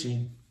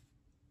tradition.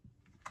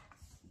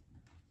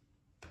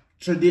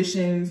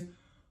 Traditions,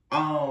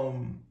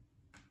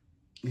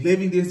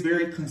 living this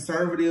very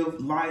conservative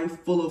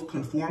life full of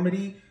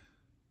conformity.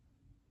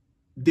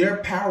 They're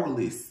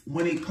powerless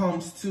when it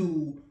comes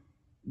to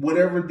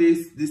whatever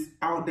this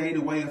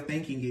outdated way of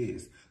thinking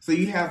is. So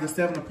you have the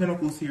Seven of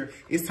Pentacles here.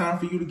 It's time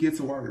for you to get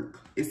to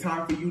work. It's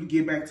time for you to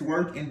get back to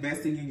work,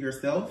 investing in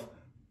yourself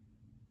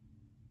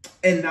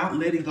and not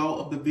letting go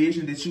of the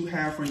vision that you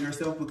have for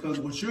yourself, because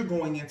what you're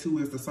going into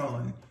is the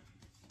Sun.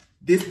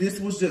 This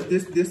was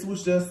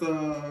just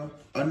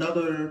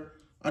another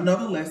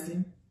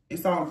lesson.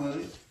 It's all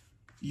good.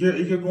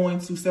 You're going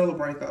to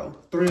celebrate though.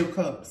 Three of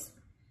Cups.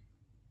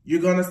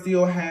 You're gonna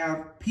still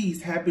have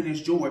peace,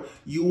 happiness, joy.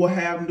 You will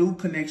have new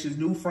connections,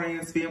 new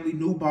friends, family,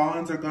 new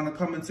bonds are gonna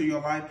come into your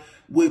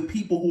life with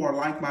people who are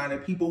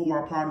like-minded, people who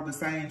are part of the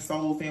same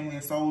soul family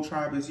and soul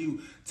tribe as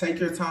you. Take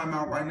your time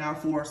out right now,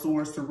 Four of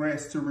Swords, to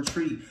rest, to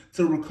retreat,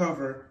 to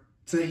recover,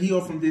 to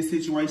heal from this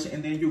situation,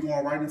 and then you're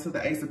going right into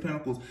the Ace of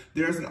Pentacles.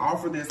 There's an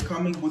offer that's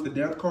coming with the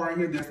Death card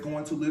here that's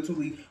going to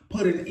literally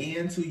put an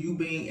end to you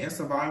being in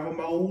survival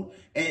mode,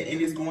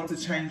 and it's going to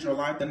change your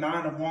life. The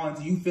Nine of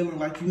Wands, you feeling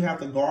like you have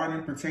to guard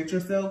and protect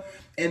yourself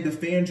and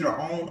defend your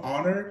own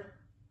honor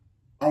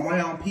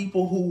around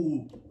people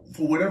who,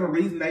 for whatever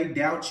reason, they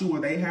doubt you or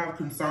they have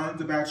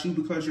concerns about you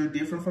because you're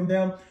different from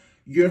them.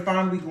 You're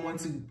finally going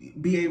to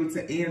be able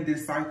to end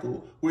this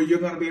cycle where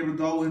you're going to be able to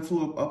go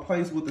into a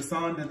place with the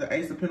Sun and the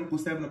Ace of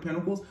Pentacles, Seven of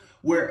Pentacles,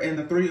 where in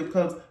the Three of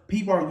Cups,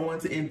 people are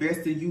going to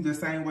invest in you the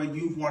same way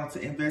you've wanted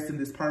to invest in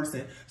this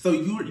person. So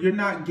you're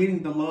not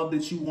getting the love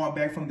that you want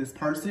back from this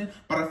person,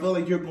 but I feel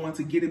like you're going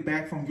to get it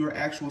back from your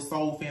actual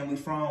soul family,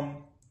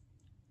 from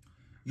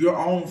your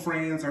own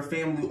friends or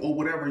family or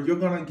whatever. You're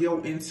going to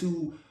go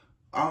into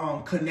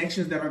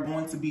connections that are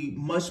going to be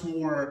much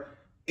more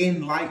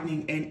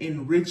enlightening and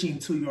enriching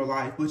to your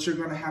life, but you're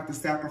going to have to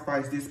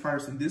sacrifice this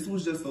person. This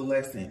was just a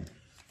lesson.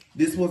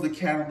 This was a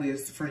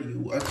catalyst for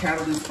you, a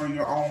catalyst for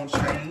your own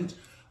change.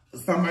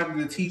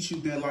 Somebody to teach you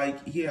that, like,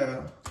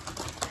 yeah,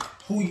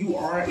 who you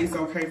are, it's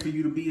okay for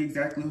you to be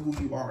exactly who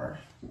you are.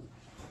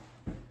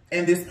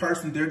 And this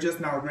person, they're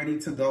just not ready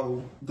to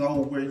go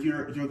where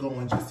you're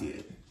going just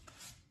yet.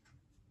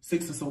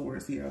 Six of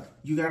Swords, yeah.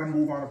 You got to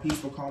move on to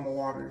peaceful, calmer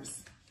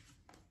waters.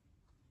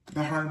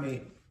 The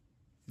Hermit.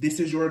 This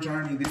is your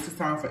journey. This is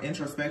time for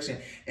introspection.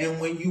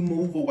 And when you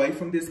move away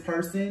from this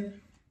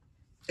person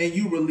and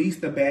you release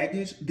the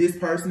baggage, this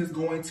person is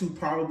going to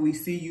probably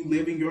see you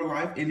living your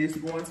life, and it's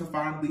going to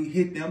finally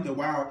hit them that,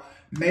 wow,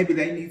 maybe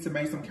they need to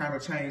make some kind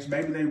of change.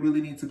 Maybe they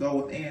really need to go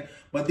within.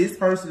 But this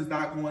person is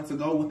not going to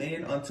go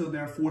within until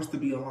they're forced to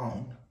be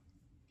alone.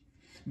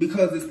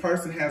 Because this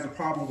person has a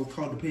problem with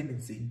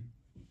codependency.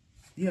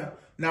 Yeah,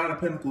 Nine of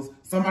Pentacles.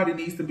 Somebody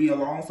needs to be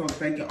alone so that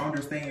they can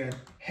understand,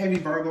 heavy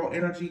Virgo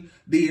energy,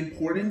 the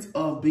importance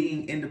of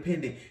being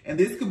independent. And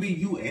this could be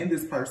you and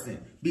this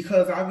person.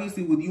 Because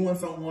obviously with you and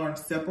someone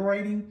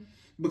separating,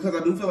 because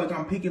I do feel like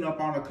I'm picking up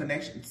on a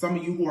connection. Some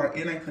of you who are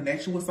in a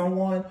connection with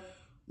someone,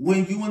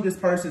 when you and this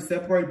person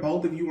separate,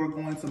 both of you are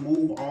going to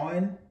move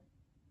on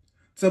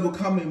to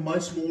becoming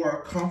much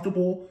more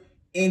comfortable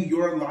in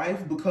your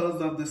life because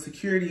of the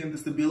security and the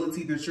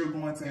stability that you're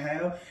going to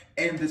have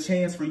and the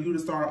chance for you to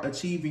start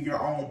achieving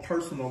your own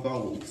personal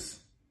goals.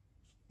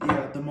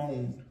 Yeah, the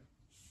moon.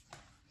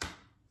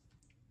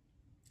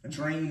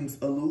 Dreams,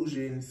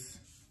 illusions.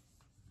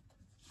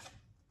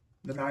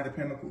 The Knight of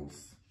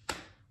Pentacles.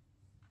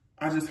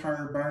 I just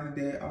heard burning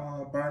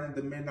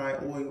the midnight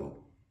oil.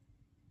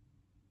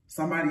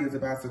 Somebody is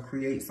about to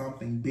create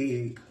something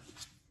big.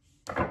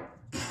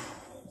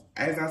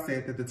 As I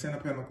said, that the Ten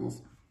of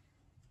Pentacles.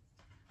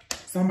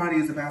 Somebody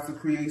is about to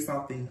create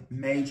something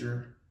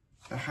major.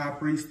 The High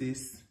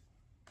Priestess.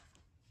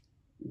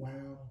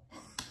 Wow.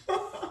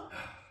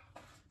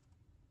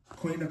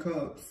 Queen of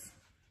Cups.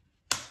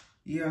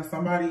 Yeah,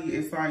 somebody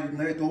is like,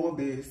 let go of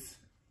this.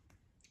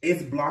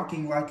 It's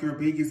blocking like your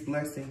biggest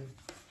blessing.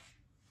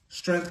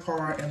 Strength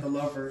card and the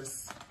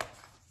Lovers.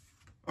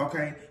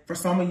 Okay, for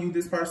some of you,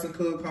 this person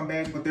could come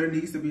back, but there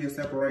needs to be a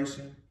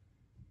separation.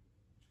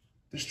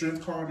 The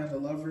Strength card and the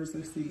Lovers,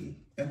 let's see,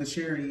 and the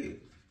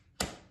Chariot.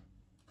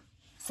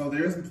 So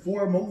there's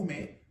for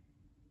movement.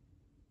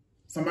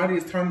 Somebody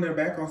is turning their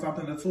back on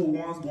something. The Two of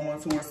Wands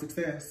going towards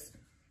success.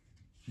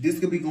 This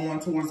could be going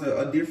towards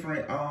a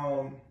different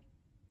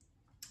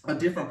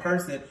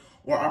person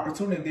or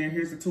opportunity. Then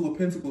here's the Two of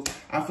Pentacles.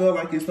 I feel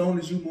like as soon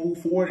as you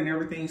move forward and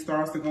everything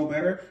starts to go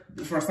better,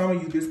 for some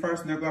of you, this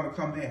person, they're going to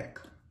come back.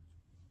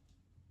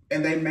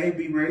 And they may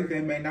be ready,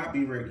 they may not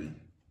be ready.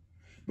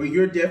 But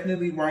you're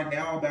definitely right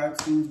now about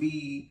to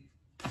be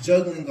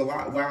juggling a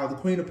lot. Wow, the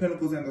Queen of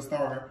Pentacles and the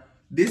Star.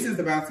 This is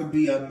about to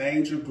be a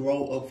major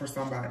glow up for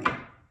somebody.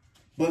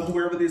 But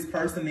whoever this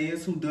person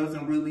is who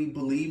doesn't really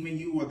believe in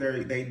you or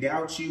they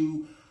doubt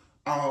you,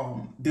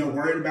 they're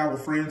worried about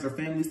what friends or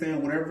family say or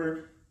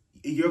whatever,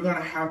 you're going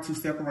to have to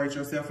separate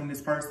yourself from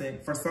this person.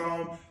 For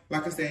some,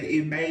 like I said,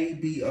 it may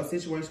be a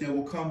situation that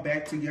will come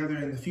back together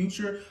in the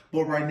future.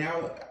 But right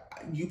now,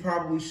 you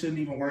probably shouldn't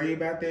even worry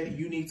about that.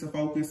 You need to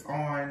focus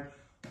on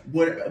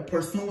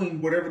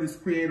pursuing whatever this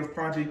creative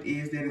project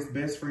is that is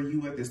best for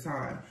you at this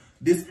time.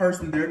 This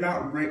person, they're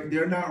not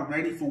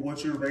ready for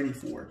what you're ready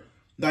for.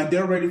 Like,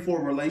 they're ready for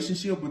a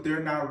relationship, but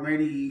they're not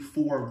ready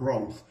for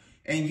growth.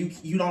 And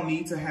you don't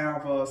need to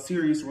have a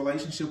serious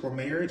relationship or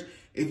marriage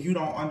if you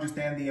don't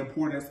understand the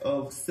importance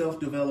of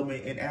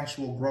self-development and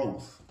actual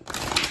growth.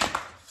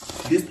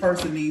 This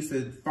person needs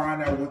to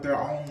find out what their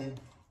own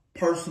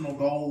personal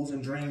goals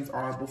and dreams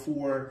are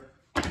before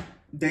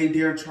they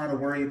dare try to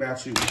worry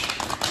about you.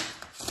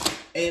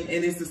 And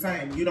it's the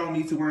same. You don't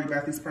need to worry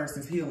about this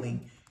person's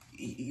healing.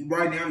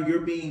 Right now,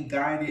 you're being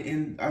guided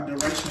in a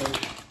direction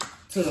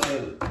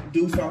to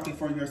do something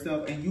for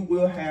yourself. And you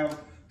will have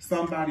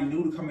somebody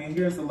new to come in.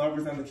 Here's the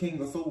Lovers and the King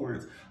of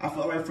Swords. I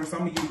feel like for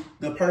some of you,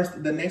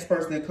 the next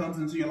person that comes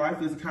into your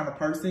life is the kind of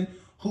person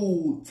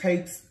who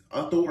takes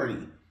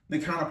authority. The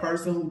kind of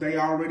person who they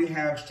already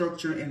have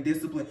structure and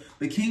discipline.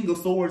 The King of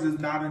Swords is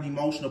not an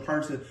emotional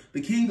person.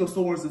 The King of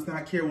Swords does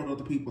not care what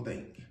other people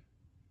think.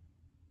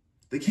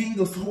 The King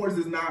of Swords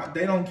is not,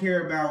 they don't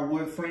care about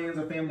what friends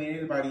or family or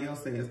anybody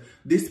else says.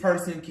 This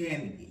person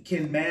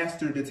can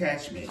master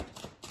detachment.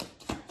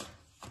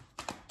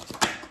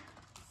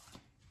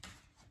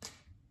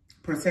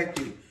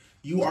 Protected.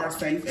 You are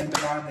safe and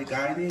divinely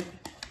guided.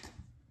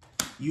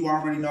 You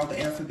already know the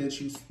answer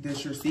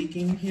that you're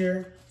seeking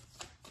here.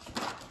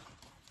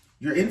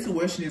 Your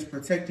intuition is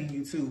protecting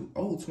you too.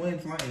 Oh, twin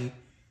flame.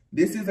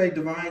 This is a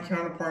divine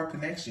counterpart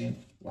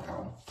connection.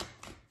 Wow.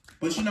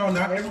 But you know,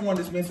 not everyone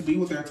is meant to be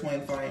with their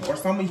twin flame. Or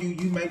some of you,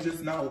 you may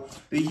just know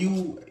that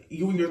you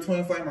and your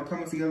twin flame are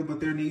coming together, but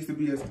there needs to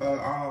be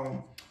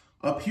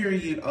a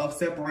period of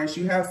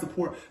separation. You have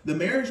support. The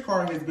marriage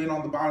card has been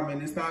on the bottom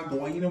and it's not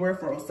going anywhere.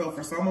 So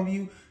for some of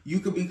you, you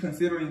could be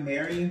considering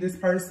marrying this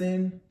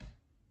person.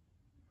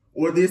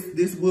 Or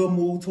this will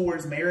move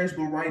towards marriage,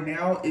 but right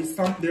now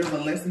there's a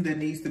lesson that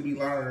needs to be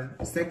learned.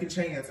 A second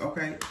chance,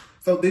 okay?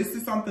 So this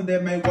is something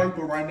that may work,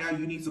 but right now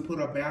you need to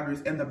put up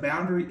boundaries. And the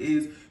boundary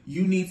is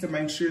you need to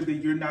make sure that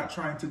you're not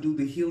trying to do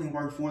the healing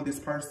work for this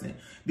person.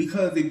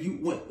 Because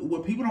if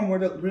what people don't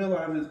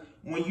realize is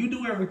when you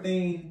do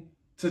everything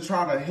to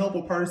try to help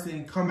a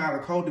person come out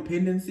of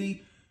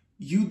codependency,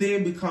 you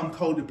then become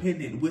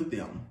codependent with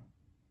them.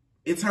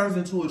 It turns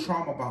into a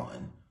trauma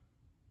bond.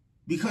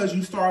 Because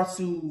you start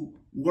to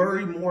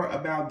worry more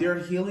about their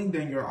healing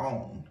than your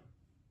own.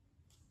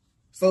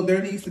 So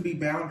there needs to be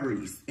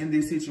boundaries in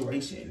this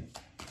situation.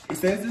 It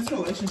says this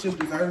relationship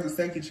deserves a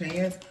second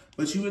chance,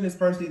 but you and this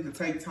person need to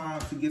take time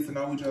to get to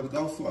know each other.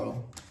 Go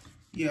slow.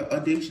 Yeah,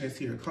 addiction is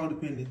here.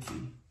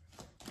 Codependency.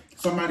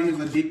 Somebody is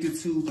addicted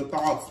to the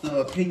thoughts, the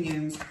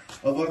opinions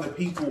of other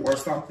people or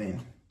something.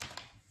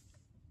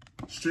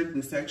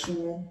 Strictly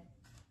sexual.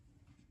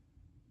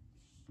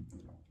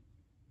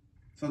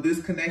 So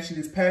this connection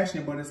is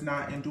passionate, but it's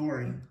not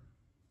enduring.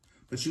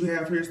 But you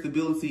have here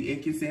stability.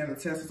 It can stand the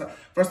test of time.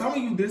 For some of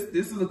you, this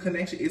is a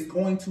connection. It's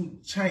going to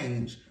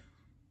change.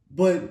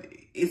 But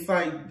it's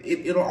like,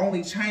 it'll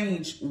only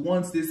change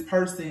once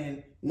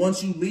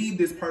you leave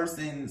this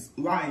person's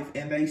life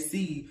and they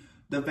see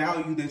the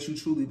value that you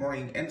truly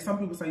bring. And some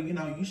people say,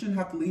 you shouldn't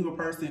have to leave a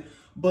person,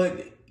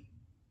 but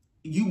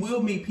you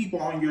will meet people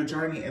on your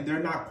journey and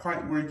they're not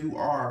quite where you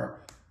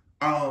are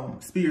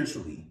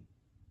spiritually.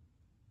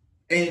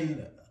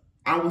 And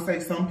I would say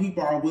some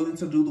people are willing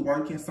to do the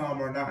work and some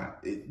are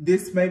not.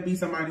 This may be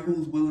somebody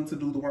who's willing to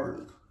do the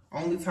work.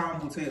 Only time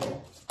will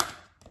tell.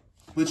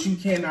 But you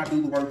cannot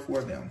do the work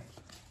for them.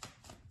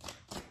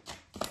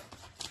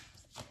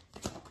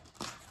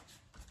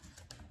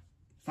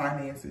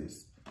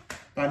 Finances.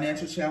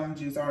 Financial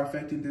challenges are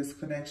affecting this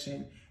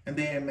connection. And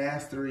then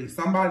mastery.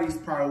 Somebody's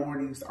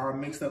priorities are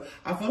mixed up.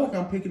 I feel like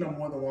I'm picking up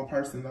more than one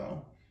person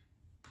though.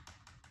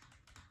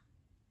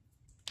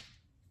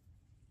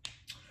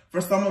 For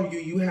some of you,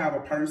 you have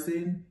a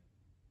person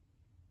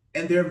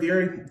and they're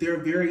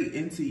very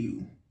into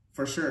you,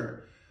 for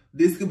sure.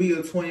 This could be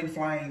a twin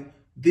flame.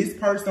 This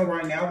person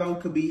right now, though,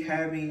 could be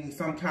having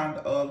some kind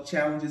of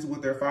challenges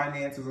with their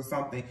finances or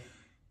something.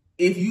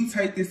 If you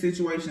take this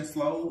situation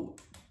slow,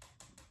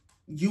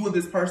 you and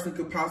this person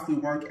could possibly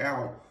work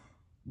out.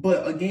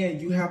 But again,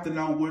 you have to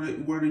know what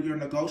are your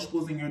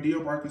negotiables and your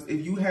deal breakers.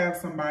 If you have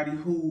somebody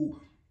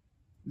who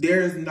there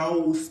is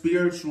no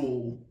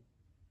spiritual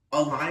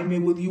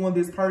alignment with you and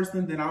this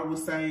person, then I would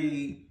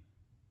say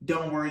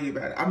don't worry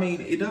about it. I mean,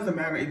 it doesn't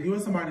matter. If you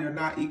and somebody are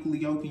not equally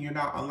yoked and you're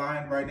not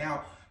aligned right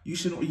now, you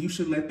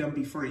should let them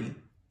be free.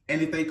 And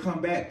if they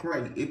come back,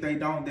 great. If they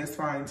don't, that's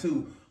fine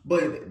too.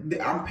 But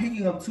I'm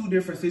picking up two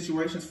different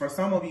situations. For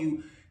some of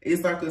you,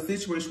 it's like a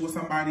situation with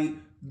somebody,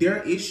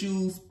 their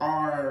issues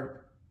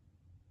are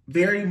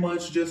very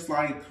much just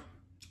like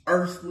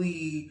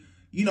earthly,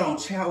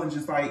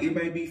 challenges. Like it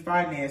may be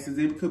finances.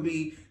 It could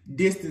be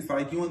distance.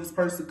 Like you and this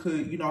person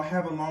could,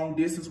 have a long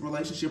distance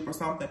relationship or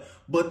something,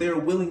 but they're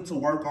willing to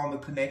work on the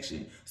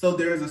connection. So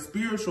there's a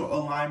spiritual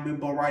alignment.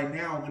 But right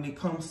now, when it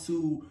comes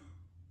to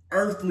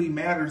earthly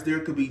matters, there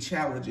could be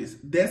challenges.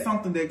 That's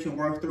something that can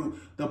work through.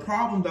 The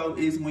problem though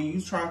is when you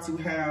try to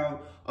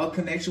have a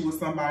connection with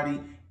somebody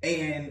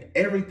and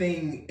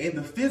everything in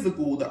the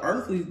physical, the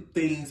earthly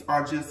things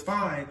are just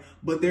fine,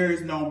 but there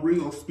is no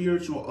real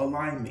spiritual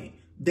alignment.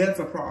 That's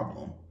a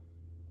problem.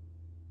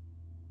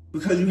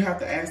 Because you have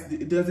to ask,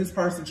 does this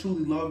person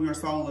truly love your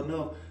soul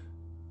enough?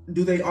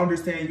 Do they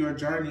understand your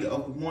journey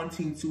of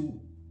wanting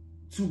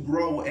to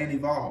grow and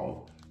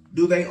evolve?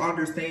 Do they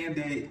understand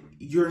that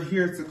you're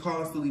here to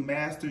constantly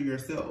master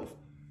yourself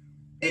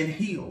and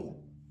heal?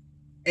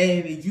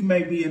 And you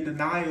may be in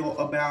denial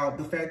about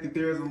the fact that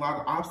there's a lot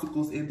of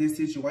obstacles in this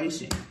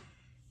situation.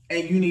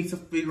 And you need to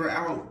figure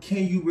out,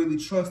 can you really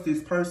trust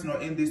this person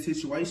or in this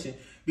situation?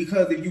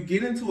 Because if you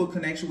get into a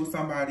connection with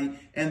somebody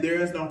and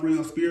there is no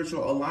real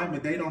spiritual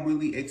alignment, they don't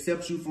really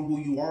accept you for who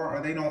you are,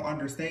 or they don't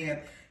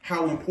understand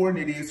how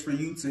important it is for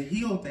you to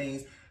heal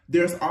things,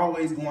 there's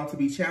always going to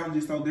be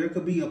challenges. So there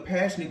could be a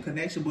passionate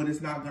connection, but it's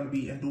not going to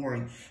be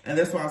enduring. And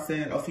that's why I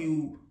said a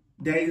few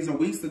days or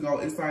weeks ago,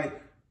 it's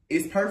like,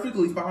 it's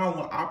perfectly fine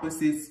when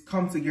opposites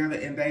come together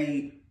and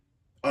they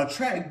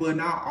attract, but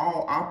not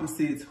all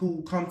opposites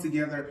who come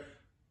together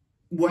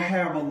will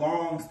have a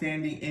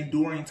long-standing,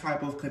 enduring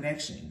type of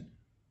connection.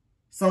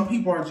 Some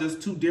people are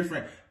just too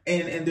different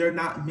and they're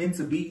not meant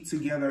to be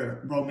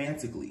together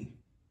romantically.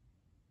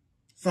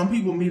 Some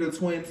people meet a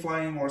twin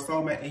flame or a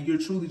soulmate and you're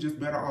truly just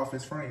better off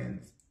as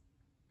friends.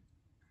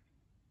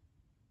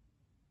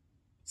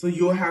 So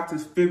you'll have to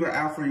figure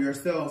out for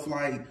yourself,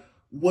 like,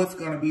 what's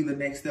going to be the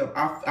next step.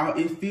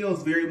 It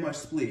feels very much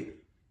split.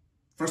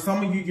 For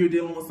some of you, you're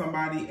dealing with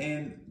somebody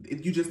and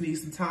you just need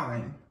some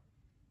time.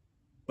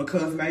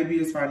 Because maybe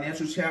it's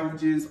financial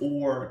challenges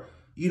or,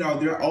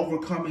 they're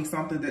overcoming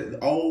something, that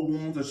old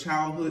wounds or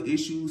childhood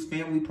issues,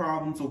 family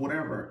problems or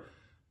whatever.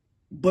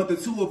 But the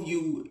two of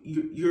you,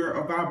 you're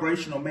a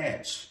vibrational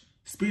match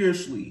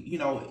spiritually,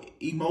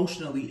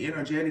 emotionally,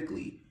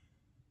 energetically.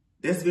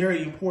 That's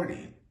very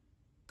important.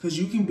 Because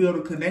you can build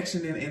a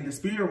connection in the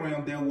spirit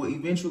realm that will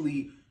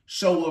eventually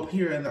show up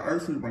here in the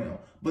earthly realm.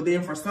 But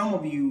then for some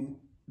of you,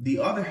 the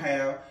other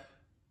half,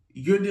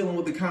 you're dealing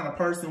with the kind of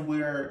person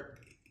where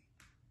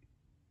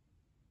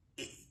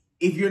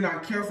if you're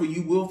not careful,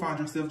 you will find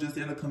yourself just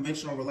in a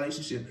conventional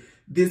relationship.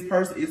 This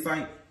person is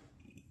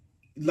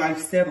like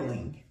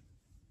settling.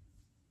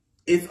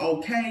 It's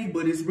okay,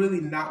 but it's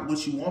really not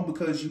what you want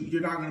because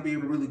you're not going to be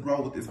able to really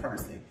grow with this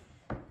person.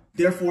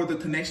 Therefore, the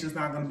connection is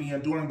not going to be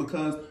enduring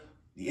because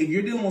if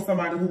you're dealing with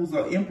somebody who's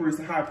an empress,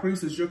 a high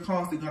priestess, you're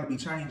constantly going to be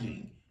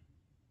changing.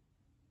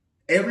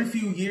 Every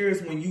few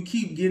years, when you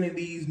keep getting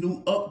these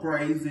new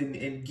upgrades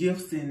and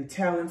gifts and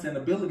talents and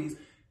abilities,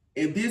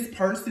 if this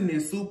person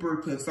is super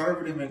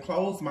conservative and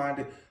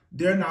closed-minded,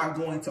 they're not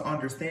going to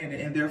understand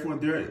it. And therefore,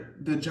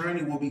 the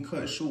journey will be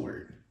cut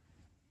short.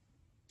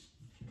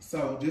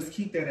 So just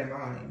keep that in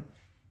mind.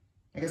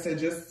 Like I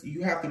said,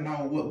 you have to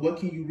know what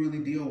can you really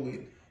deal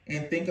with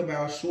and think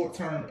about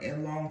short-term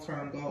and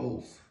long-term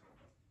goals.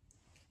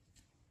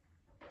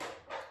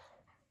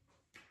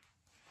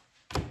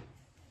 I'm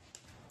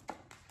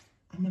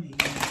going to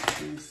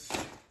use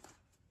this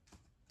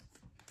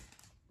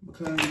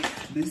because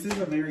this is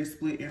a very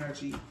split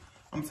energy.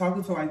 I'm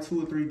talking to like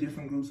 2 or 3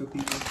 different groups of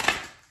people.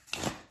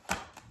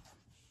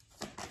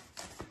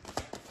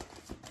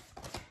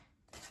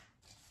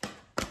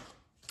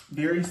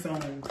 Very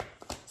soon.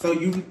 So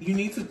you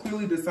need to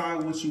clearly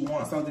decide what you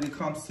want so that it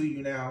comes to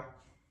you now.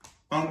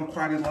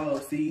 Unrequited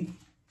love, see?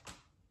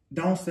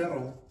 Don't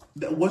settle.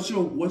 What you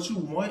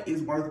want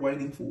is worth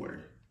waiting for.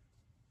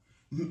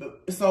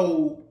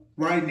 So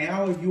right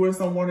now, if you are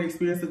someone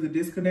experiencing the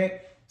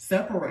disconnect,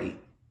 separate.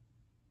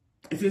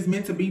 If it's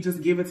meant to be,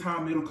 just give it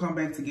time. It'll come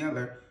back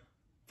together.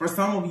 For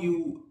some of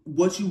you,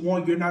 what you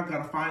want, you're not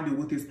going to find it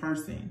with this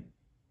person.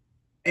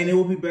 And it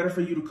will be better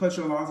for you to cut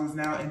your losses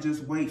now and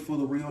just wait for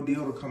the real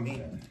deal to come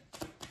in.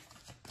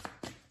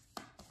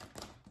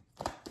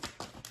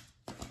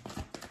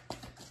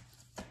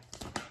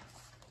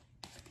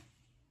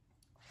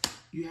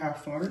 You have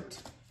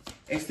flirt.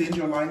 Extend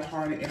your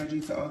lighthearted energy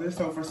to others.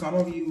 So for some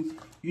of you,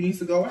 you need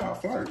to go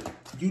out, flirt.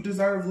 You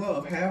deserve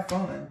love. Have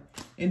fun.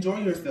 Enjoy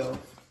yourself,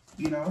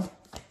 you know.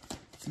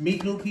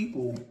 Meet new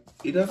people.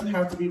 It doesn't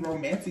have to be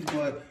romantic,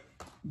 but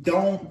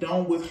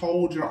don't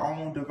withhold your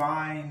own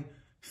divine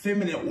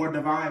feminine or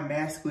divine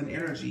masculine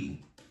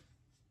energy.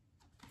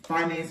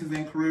 Finances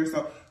and career.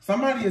 So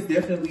somebody is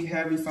definitely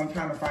having some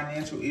kind of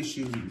financial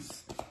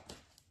issues.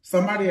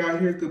 Somebody out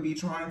here could be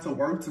trying to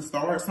work to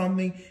start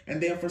something.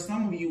 And then for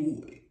some of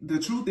you, the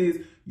truth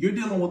is you're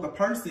dealing with a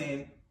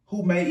person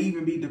who may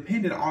even be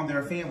dependent on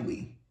their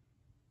family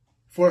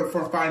for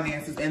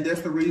finances. And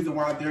that's the reason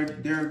why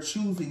they're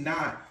choosing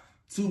not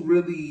to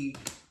really,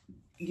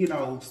 you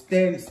know,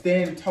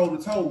 stand toe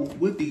to toe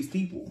with these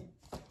people.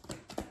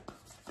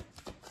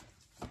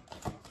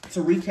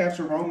 To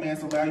recapture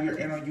romance, allow your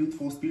inner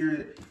youthful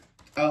spirit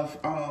of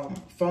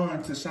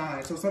fun to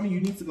shine. So some of you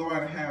need to go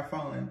out and have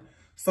fun.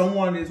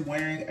 Someone is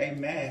wearing a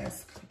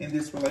mask in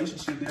this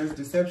relationship. There's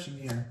deception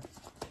here.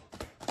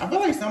 I feel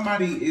like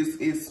somebody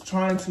is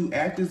trying to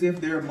act as if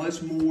they're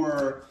much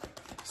more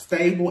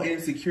stable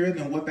and secure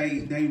than what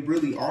they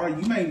really are.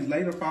 You may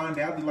later find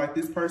out that like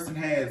this person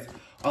has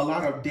a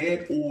lot of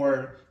debt,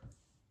 or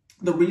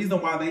the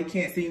reason why they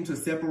can't seem to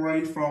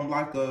separate from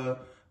like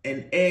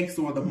an ex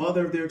or the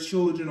mother of their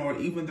children or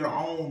even their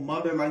own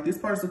mother. Like this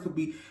person could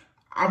be,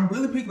 I'm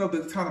really picking up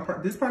the kind of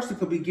person, this person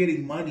could be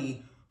getting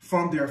money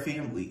from their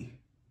family.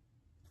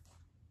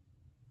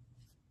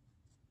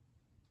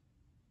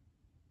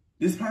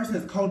 This person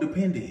is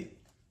codependent.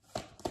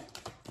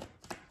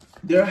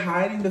 They're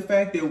hiding the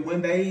fact that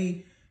when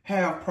they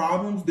have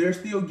problems, they're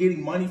still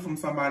getting money from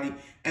somebody.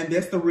 And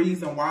that's the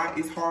reason why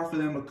it's hard for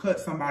them to cut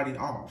somebody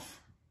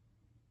off.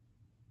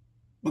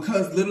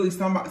 Because literally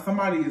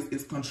somebody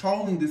is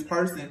controlling this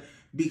person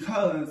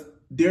because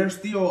they're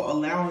still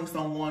allowing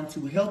someone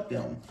to help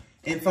them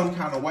in some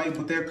kind of way.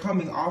 But they're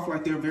coming off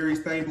like they're very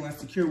stable and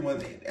secure when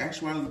in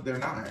actuality they're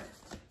not.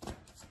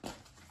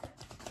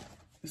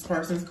 This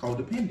person is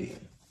codependent.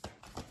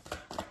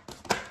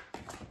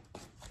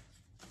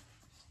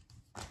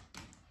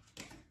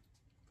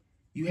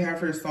 You have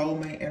her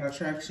soulmate and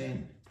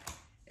attraction,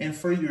 and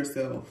free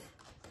yourself.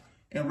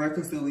 And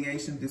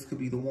reconciliation, this could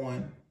be the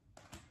one.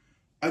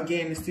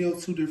 Again, it's still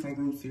 2 different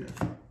groups here.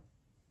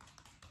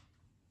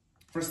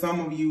 For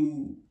some of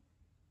you,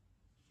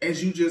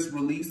 as you just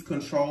release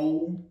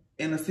control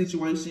in a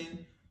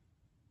situation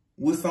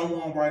with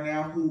someone right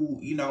now who,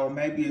 you know,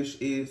 maybe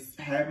is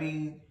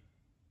having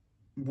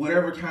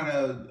whatever kind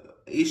of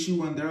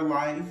issue in their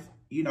life,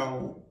 you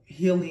know,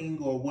 healing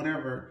or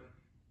whatever.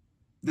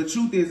 The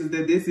truth is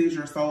that this is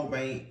your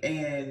soulmate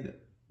and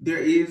there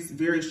is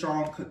very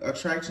strong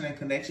attraction and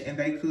connection, and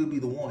they could be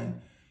the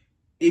one.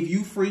 If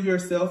you free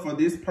yourself or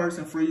this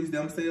person frees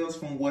themselves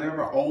from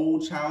whatever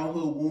old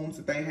childhood wounds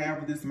that they have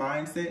with this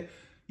mindset,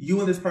 you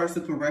and this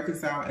person could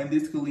reconcile and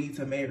this could lead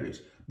to marriage.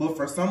 But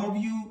for some of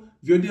you,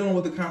 you're dealing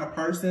with the kind of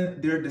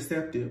person, they're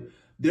deceptive.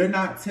 They're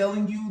not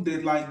telling you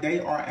that like they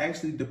are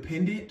actually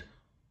dependent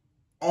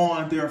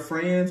on their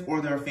friends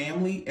or their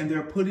family, and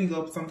they're putting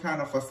up some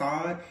kind of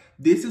facade.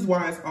 This is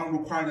why it's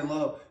unrequited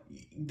love.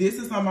 This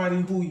is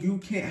somebody who you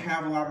can't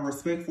have a lot of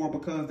respect for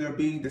because they're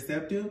being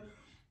deceptive.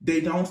 They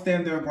don't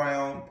stand their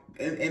ground,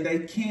 and they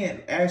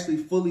can't actually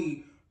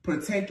fully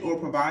protect or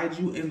provide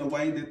you in the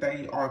way that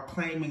they are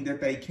claiming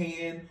that they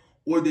can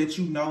or that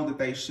you know that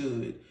they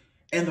should.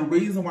 And the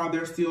reason why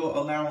they're still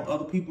allowing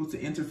other people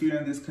to interfere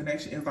in this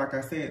connection is, like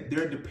I said,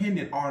 they're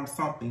dependent on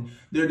something.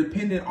 They're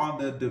dependent on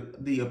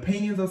the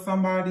opinions of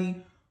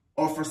somebody,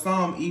 or for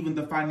some, even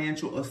the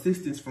financial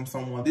assistance from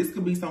someone. This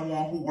could be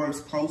someone who works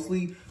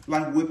closely,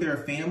 like with their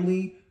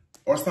family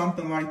or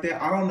something like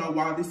that. I don't know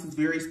why this is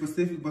very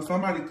specific, but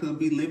somebody could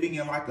be living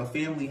in like a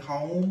family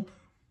home.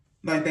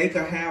 Like they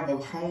could have a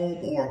home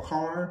or a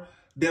car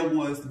that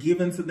was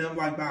given to them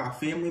like by a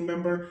family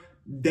member.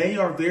 They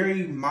are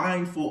very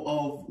mindful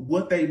of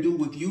what they do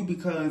with you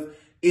because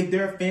If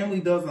their family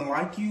doesn't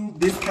like you,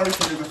 this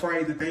person is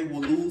afraid that they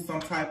will lose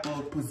some type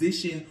of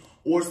position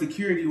or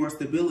security or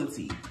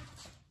stability.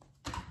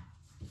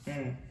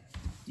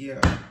 Yeah.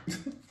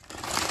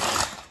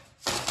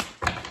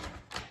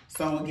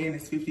 So again,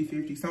 it's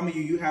 50-50. Some of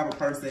you have a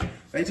person,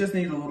 they just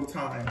need a little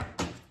time.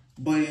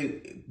 But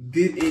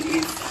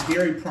it's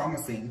very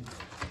promising.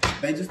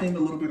 They just need a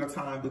little bit of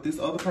time. But this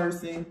other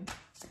person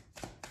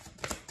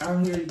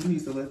out here, you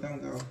need to let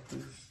them go.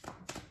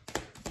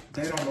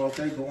 They don't know if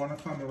they're going or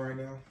coming right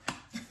now.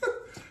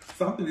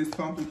 Something is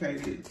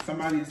complicated.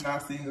 Somebody is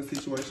not seeing a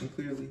situation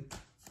clearly.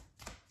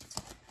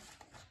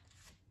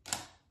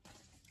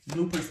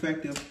 New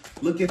perspective.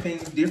 Look at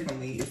things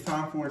differently. It's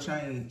time for a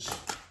change.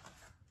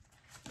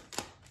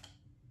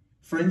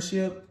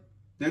 Friendship.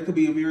 There could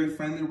be a very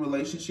friendly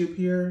relationship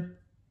here.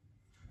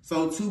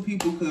 So two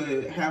people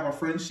could have a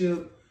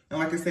friendship. And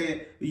like I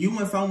said, you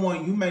and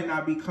someone, you may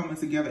not be coming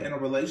together in a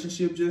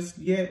relationship just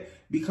yet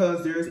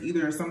because there's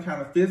either some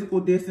kind of physical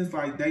distance,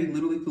 like they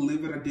literally could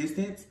live at a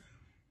distance.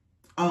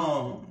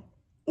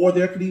 Or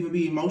there could even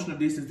be emotional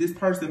distance. This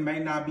person may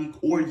not be,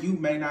 or you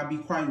may not be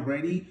quite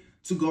ready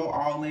to go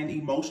all in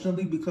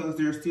emotionally because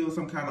there's still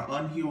some kind of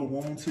unhealed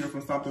wounds here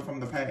from something from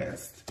the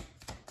past.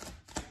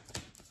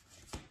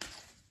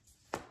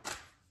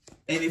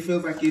 And it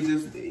feels like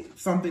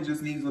something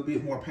just needs a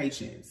bit more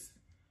patience.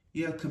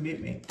 Yeah,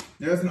 commitment.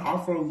 There's an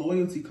offer of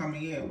loyalty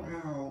coming in.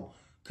 Wow.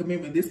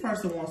 Commitment. This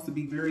person wants to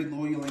be very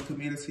loyal and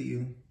committed to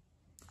you.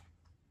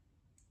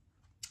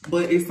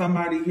 But it's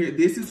somebody here.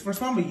 This is for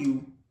some of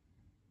you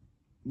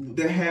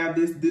that have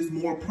this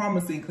more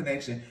promising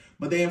connection.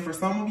 But then for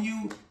some of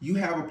you, you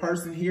have a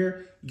person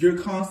here, you're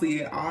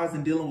constantly at odds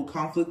and dealing with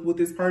conflict with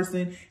this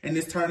person, and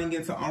it's turning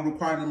into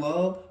unrequited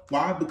love.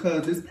 Why?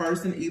 Because this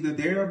person, either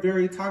they're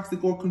very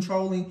toxic or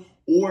controlling,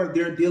 or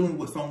they're dealing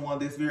with someone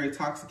that's very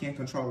toxic and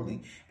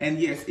controlling. And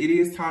yes, it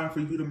is time for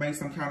you to make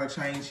some kind of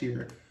change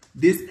here.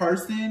 This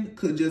person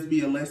could just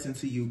be a lesson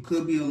to you.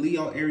 Could be a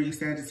Leo, Aries,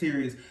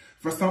 Sagittarius.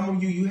 For some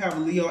of you, you have a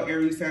Leo,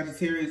 Aries,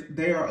 Sagittarius.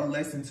 They are a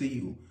lesson to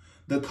you.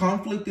 The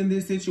conflict in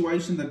this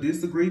situation, the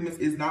disagreements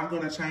is not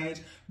going to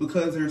change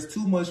because there's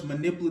too much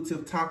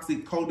manipulative,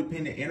 toxic,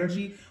 codependent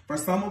energy. For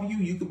some of you,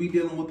 you could be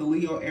dealing with the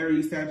Leo,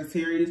 Aries,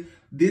 Sagittarius.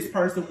 This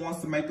person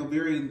wants to make a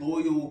very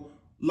loyal,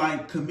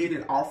 like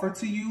committed offer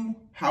to you.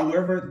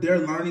 However, they're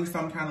learning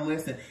some kind of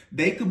lesson.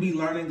 They could be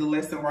learning the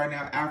lesson right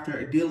now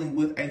after dealing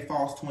with a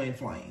false twin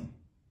flame.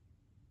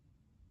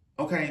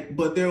 Okay,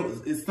 but there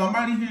is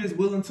somebody here is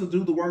willing to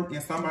do the work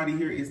and somebody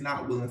here is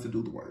not willing to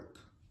do the work.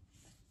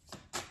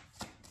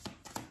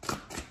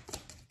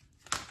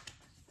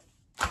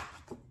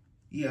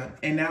 Yeah,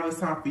 and now it's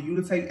time for you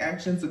to take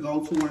action to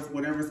go towards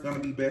whatever's going to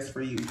be best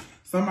for you.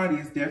 Somebody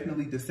is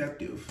definitely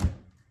deceptive.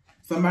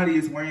 Somebody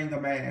is wearing a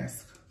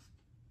mask.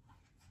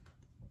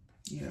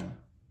 Yeah.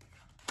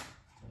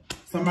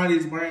 Somebody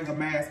is wearing a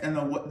mask,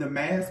 and what the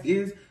mask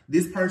is,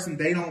 this person,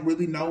 they don't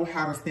really know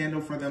how to stand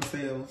up for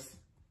themselves.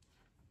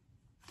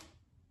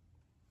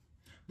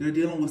 They're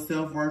dealing with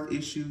self-worth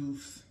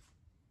issues.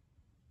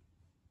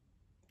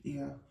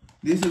 Yeah.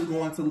 This is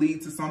going to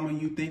lead to some of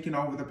you thinking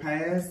over the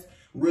past,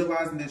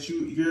 realizing that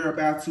you're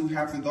about to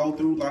have to go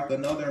through like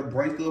another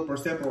breakup or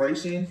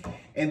separation.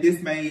 And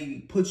this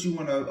may put you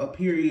in a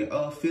period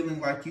of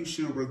feeling like you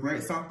should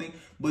regret something,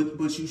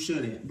 but you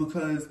shouldn't.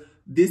 Because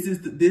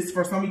this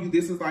for some of you,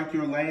 this is like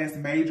your last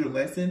major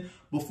lesson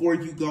before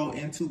you go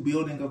into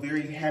building a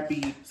very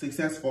happy,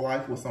 successful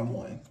life with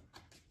someone.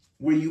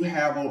 Where you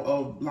have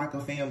like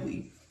a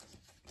family.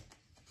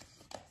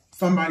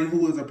 Somebody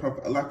who is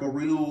like a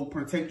real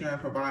protector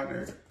and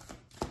provider.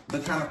 The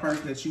kind of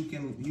person that you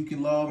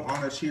can love,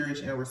 honor,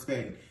 cherish, and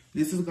respect.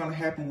 This is going to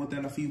happen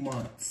within a few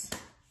months.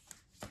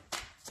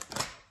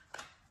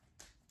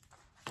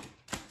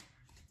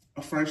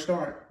 A fresh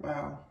start.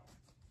 Wow.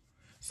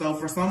 So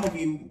for some of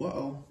you,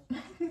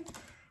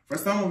 for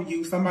some of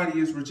you, somebody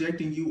is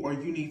rejecting you or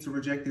you need to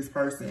reject this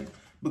person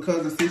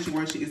because the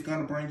situation is going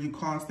to bring you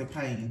constant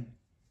pain.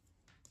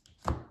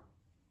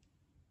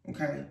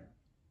 Okay.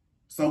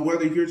 So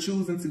whether you're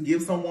choosing to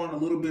give someone a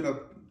little bit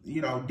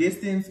of,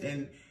 distance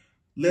and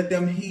let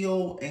them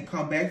heal and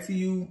come back to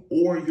you,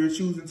 or you're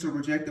choosing to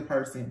reject the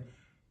person,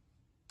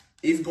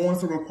 it's going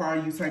to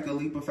require you to take a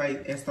leap of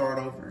faith and start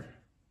over.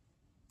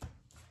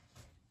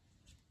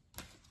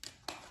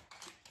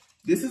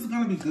 This is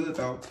going to be good,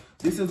 though.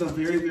 This is a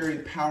very, very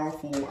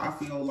powerful, I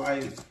feel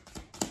like,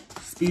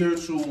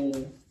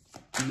 spiritual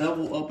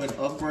level up and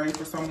upgrade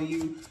for some of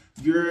you.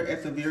 You're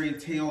at the very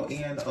tail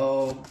end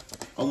of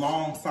a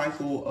long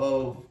cycle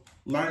of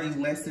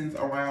learning lessons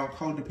around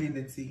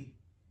codependency.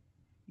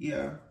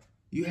 Yeah.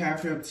 You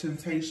have here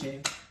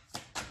temptation.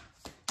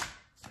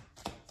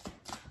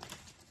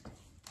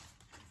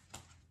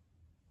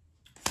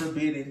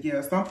 Forbidden.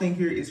 Yeah, something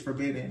here is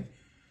forbidden.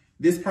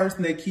 This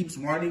person that keeps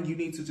running, you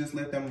need to just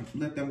let them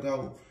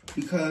go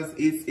because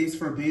it's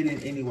forbidden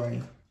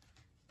anyway.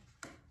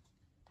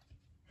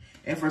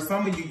 And for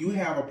some of you, you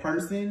have a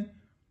person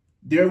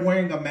They're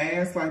wearing a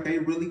mask like they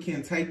really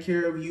can take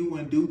care of you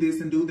and do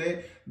this and do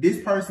that.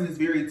 This person is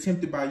very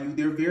tempted by you.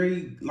 They're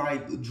very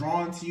like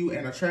drawn to you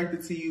and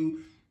attracted to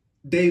you.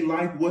 They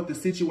like what the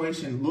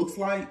situation looks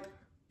like.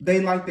 They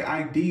like the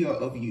idea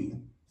of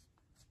you.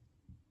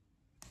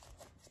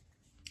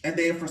 And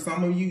then for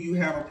some of you, you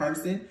have a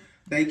person,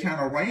 they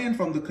kind of ran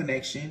from the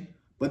connection,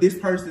 but this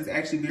person is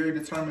actually very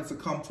determined to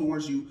come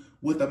towards you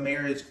with a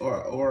marriage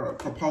or a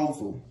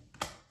proposal.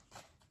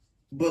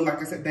 But like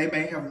I said, they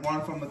may have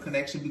run from the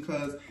connection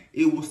because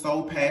it was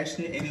so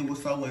passionate and it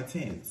was so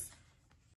intense.